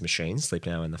 Rage Against the Machine, Sleep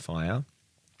Now in the Fire.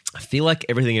 I feel like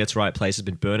everything in its right place has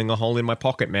been burning a hole in my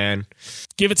pocket, man.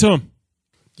 Give it to him.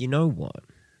 You know what?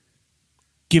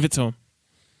 Give it to him.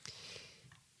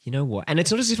 You know what? And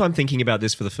it's not as if I'm thinking about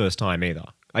this for the first time either.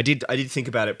 I did think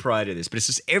about it prior to this, but it's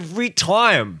just every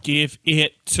time. Give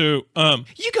it to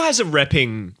You guys are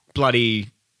repping bloody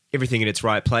everything in its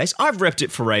right place. I've repped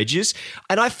it for ages,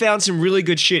 and I found some really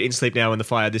good shit in Sleep Now in the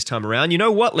Fire this time around. You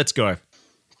know what? Let's go.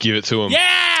 Give it to him.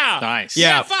 Yeah! Nice.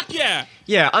 Yeah, fuck yeah!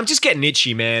 Yeah, I'm just getting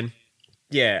itchy, man.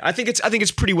 Yeah, I think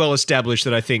it's pretty well established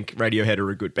that I think Radiohead are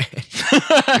a good band.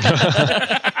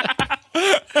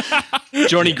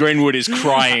 Johnny Greenwood is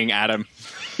crying, Adam.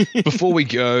 Before we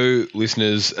go,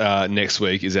 listeners, next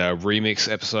week is our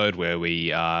remix episode where we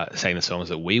sing the songs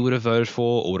that we would have voted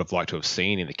for or would have liked to have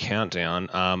seen in the countdown.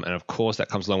 And of course, that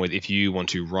comes along with if you want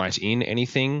to write in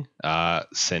anything,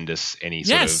 send us any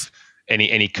sort of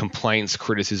any complaints,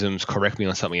 criticisms, correct me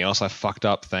on something else I fucked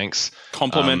up. Thanks.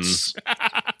 Compliments.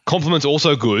 Compliments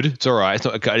also good. It's all right. It's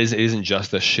not. It isn't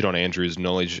just the shit on Andrew's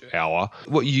knowledge hour.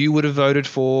 What you would have voted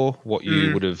for, what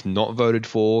you would have not voted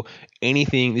for,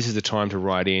 anything. This is the time to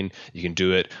write in. You can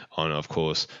do it on, of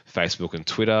course, Facebook and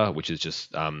Twitter, which is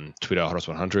just Twitter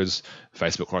hottest100s,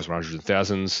 Facebook hottest100s and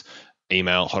thousands,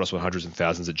 email hottest100s and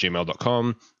thousands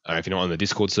 @gmail.com. If you're not on the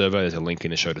Discord server, there's a link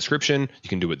in the show description. You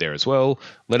can do it there as well.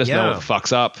 Let us know what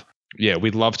fucks up. Yeah,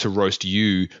 we'd love to roast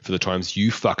you for the times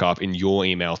you fuck up in your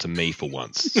email to me for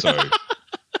once. So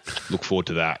look forward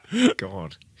to that.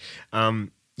 God.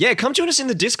 Yeah, come join us in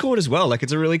the Discord as well. Like,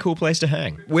 it's a really cool place to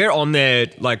hang. We're on there,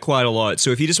 like, quite a lot.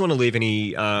 So if you just want to leave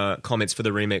any comments for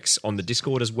the remix on the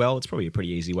Discord as well, it's probably a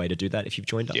pretty easy way to do that if you've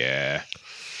joined up. Yeah.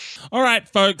 All right,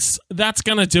 folks, that's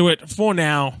going to do it for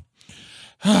now.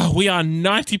 We are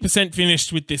 90%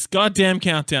 finished with this goddamn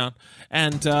countdown.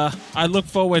 And I look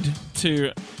forward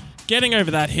to getting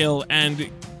over that hill and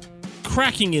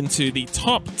cracking into the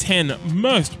top 10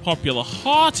 most popular,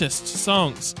 hottest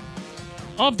songs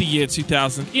of the year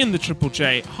 2000 in the Triple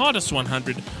J Hottest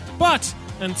 100. But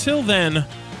until then,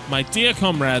 my dear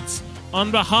comrades,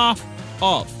 on behalf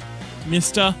of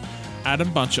Mr. Adam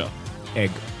Buncher,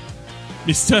 Egg.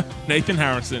 Mr. Nathan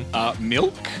Harrison,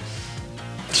 Milk?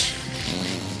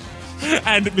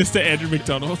 and Mr. Andrew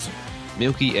McDonald.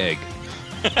 Milky egg.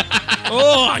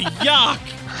 Oh, yuck!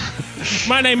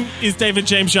 My name is David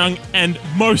James Young, and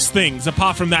most things,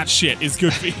 apart from that shit, is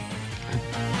good for you.